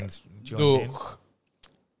 Maine's joined in.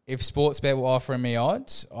 If Sportsbet were offering me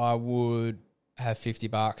odds, I would have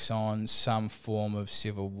 $50 on some form of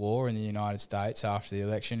civil war in the United States after the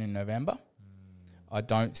election in November. I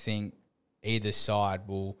don't think either side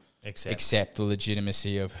will accept the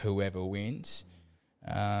legitimacy of whoever wins.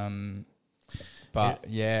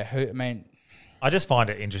 I just find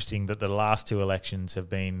it interesting that the last two elections have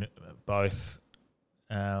been both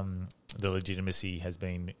the legitimacy has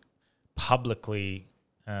been publicly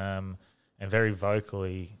and very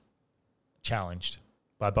vocally challenged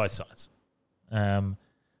by both sides.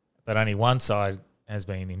 But only one side has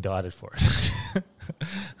been indicted for it.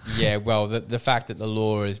 Yeah, well, the fact that the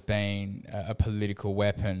law has been a political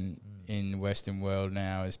weapon in the Western world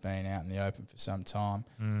now has been out in the open for some time.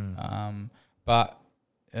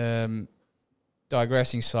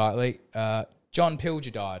 Digressing slightly, John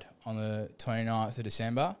Pilger died on the 29th of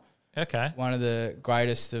December. Okay. One of the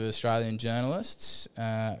greatest of Australian journalists,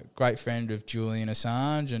 great friend of Julian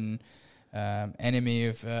Assange and enemy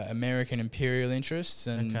of American imperial interests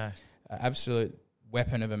and absolute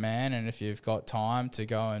weapon of a man. And if you've got time to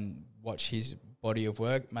go and watch his body of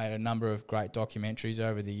work, made a number of great documentaries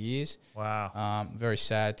over the years. Wow. Very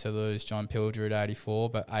sad to lose John Pilger at 84,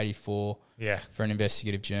 but 84 for an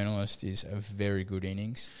investigative journalist is a very good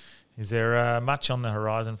innings. Is there much on the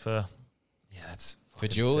horizon for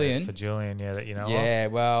Julian? For Julian, that you know of? Yeah,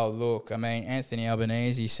 well, look, I mean, Anthony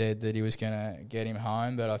Albanese said that he was going to get him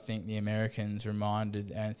home, but I think the Americans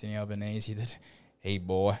reminded Anthony Albanese that, hey,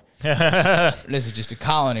 boy, this is just a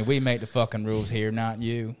colony. We make the fucking rules here, not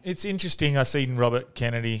you. It's interesting. I seen Robert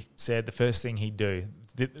Kennedy said the first thing he'd do,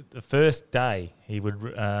 the first day he would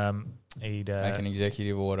make an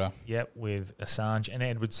executive order. Yep, with Assange and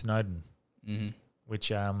Edward Snowden, which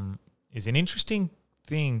is an interesting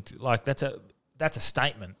thing. That's a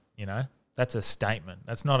statement, you know. That's a statement.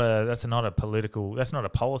 That's not a political. That's not a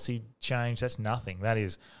policy change. That's nothing. That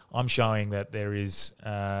is, I'm showing that there is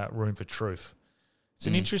room for truth. It's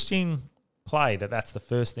an interesting play that's the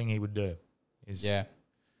first thing he would do.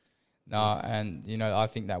 And you know, I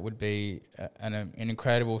think that would be an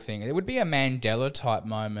incredible thing. It would be a Mandela type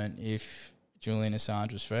moment if Julian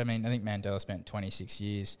Assange was free. I mean, I think Mandela spent 26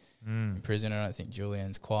 years in prison. I don't think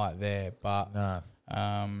Julian's quite there, but no.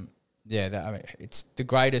 It's the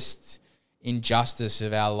greatest injustice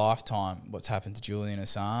of our lifetime, what's happened to Julian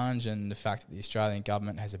Assange, and the fact that the Australian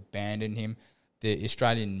government has abandoned him. The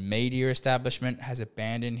Australian media establishment has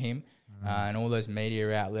abandoned him, and all those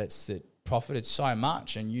media outlets that profited so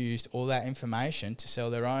much and used all that information to sell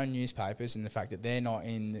their own newspapers, and the fact that they're not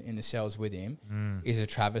in the cells with him is a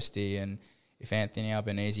travesty. And if Anthony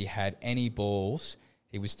Albanese had any balls,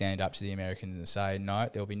 he would stand up to the Americans and say, no,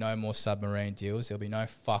 there'll be no more submarine deals. There'll be no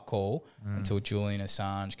fuck all until Julian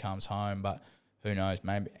Assange comes home. But who knows?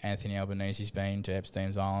 Maybe Anthony Albanese's been to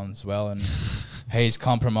Epstein's Island as well, and he's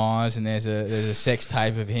compromised. And there's a sex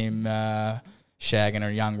tape of him shagging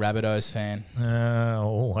a young Rabbitohs fan.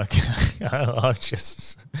 Okay.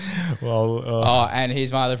 And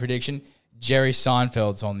here's my other prediction: Jerry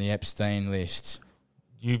Seinfeld's on the Epstein list.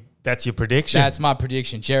 That's your prediction? That's my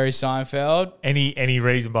prediction. Jerry Seinfeld. Any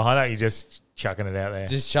reason behind that? You're just chucking it out there?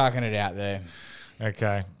 Just chucking it out there.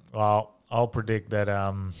 Okay. Well, I'll predict that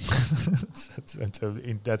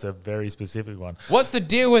that's a very specific one. What's the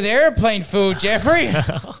deal with airplane food, Jeffrey?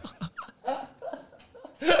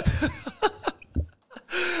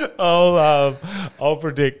 I'll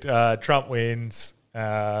predict Trump wins,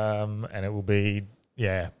 and it will be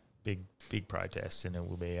big protests, and it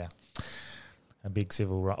will be a big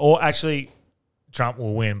civil right. Or actually, Trump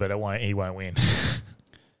will win, but he won't win.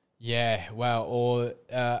 Or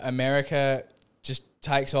America just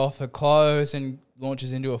takes off her clothes and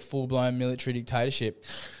launches into a full-blown military dictatorship.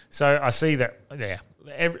 So I see that,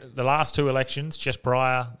 the last two elections just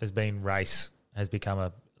prior, there's been race has become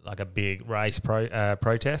a big race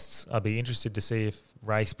protests. I'd be interested to see if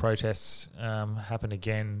race protests happen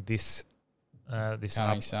again this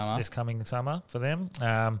coming summer for them.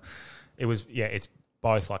 It's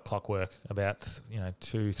both like clockwork. About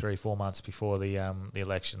 2, 3, 4 months before the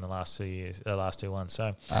election, the last 2 ones.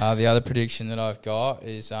 So the other prediction that I've got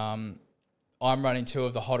is I'm running 2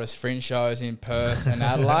 of the hottest fringe shows in Perth and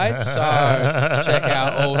Adelaide. So check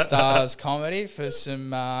out All Stars Comedy for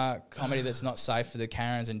some comedy that's not safe for the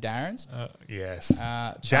Karens and Darrens. Yes.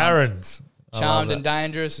 Darrens. Charmed and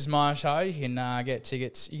Dangerous is my show. You can get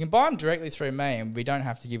tickets. You can buy them directly through me, and we don't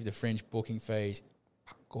have to give the fringe booking fees.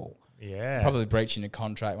 Cool. Yeah. Probably breaching the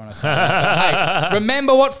contract when I say that. Hey,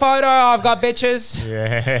 remember what photo I've got, bitches?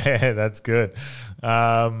 Yeah, that's good.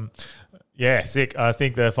 Yeah, sick. I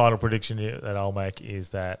think the final prediction that I'll make is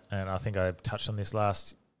that, and I think I touched on this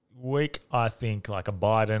last week, I think like a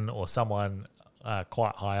Biden or someone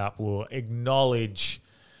quite high up will acknowledge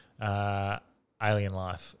alien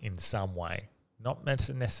life in some way. Not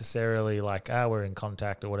necessarily like, we're in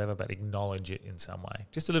contact or whatever, but acknowledge it in some way.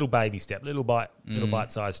 Just a little baby step, little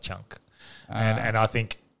bite-sized chunk. And I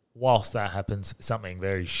think whilst that happens, something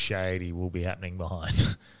very shady will be happening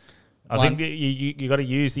behind. I think you got to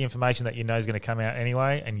use the information that you know is going to come out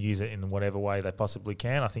anyway and use it in whatever way they possibly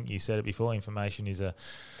can. I think you said it before, information is a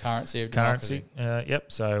currency of democracy.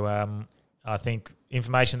 Yep. So I think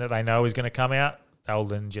information that they know is going to come out, they'll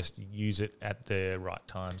then just use it at the right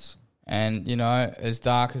times. And, as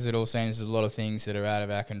dark as it all seems, there's a lot of things that are out of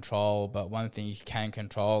our control. But one thing you can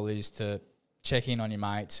control is to check in on your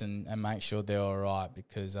mates and make sure they're all right,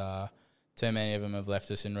 because too many of them have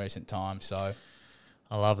left us in recent times. So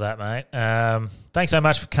I love that, mate. Thanks so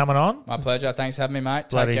much for coming on. My pleasure. Thanks for having me, mate.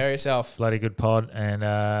 Take care of yourself. Bloody good pod, and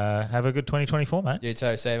have a good 2024, mate. You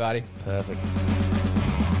too. See you, buddy. Perfect.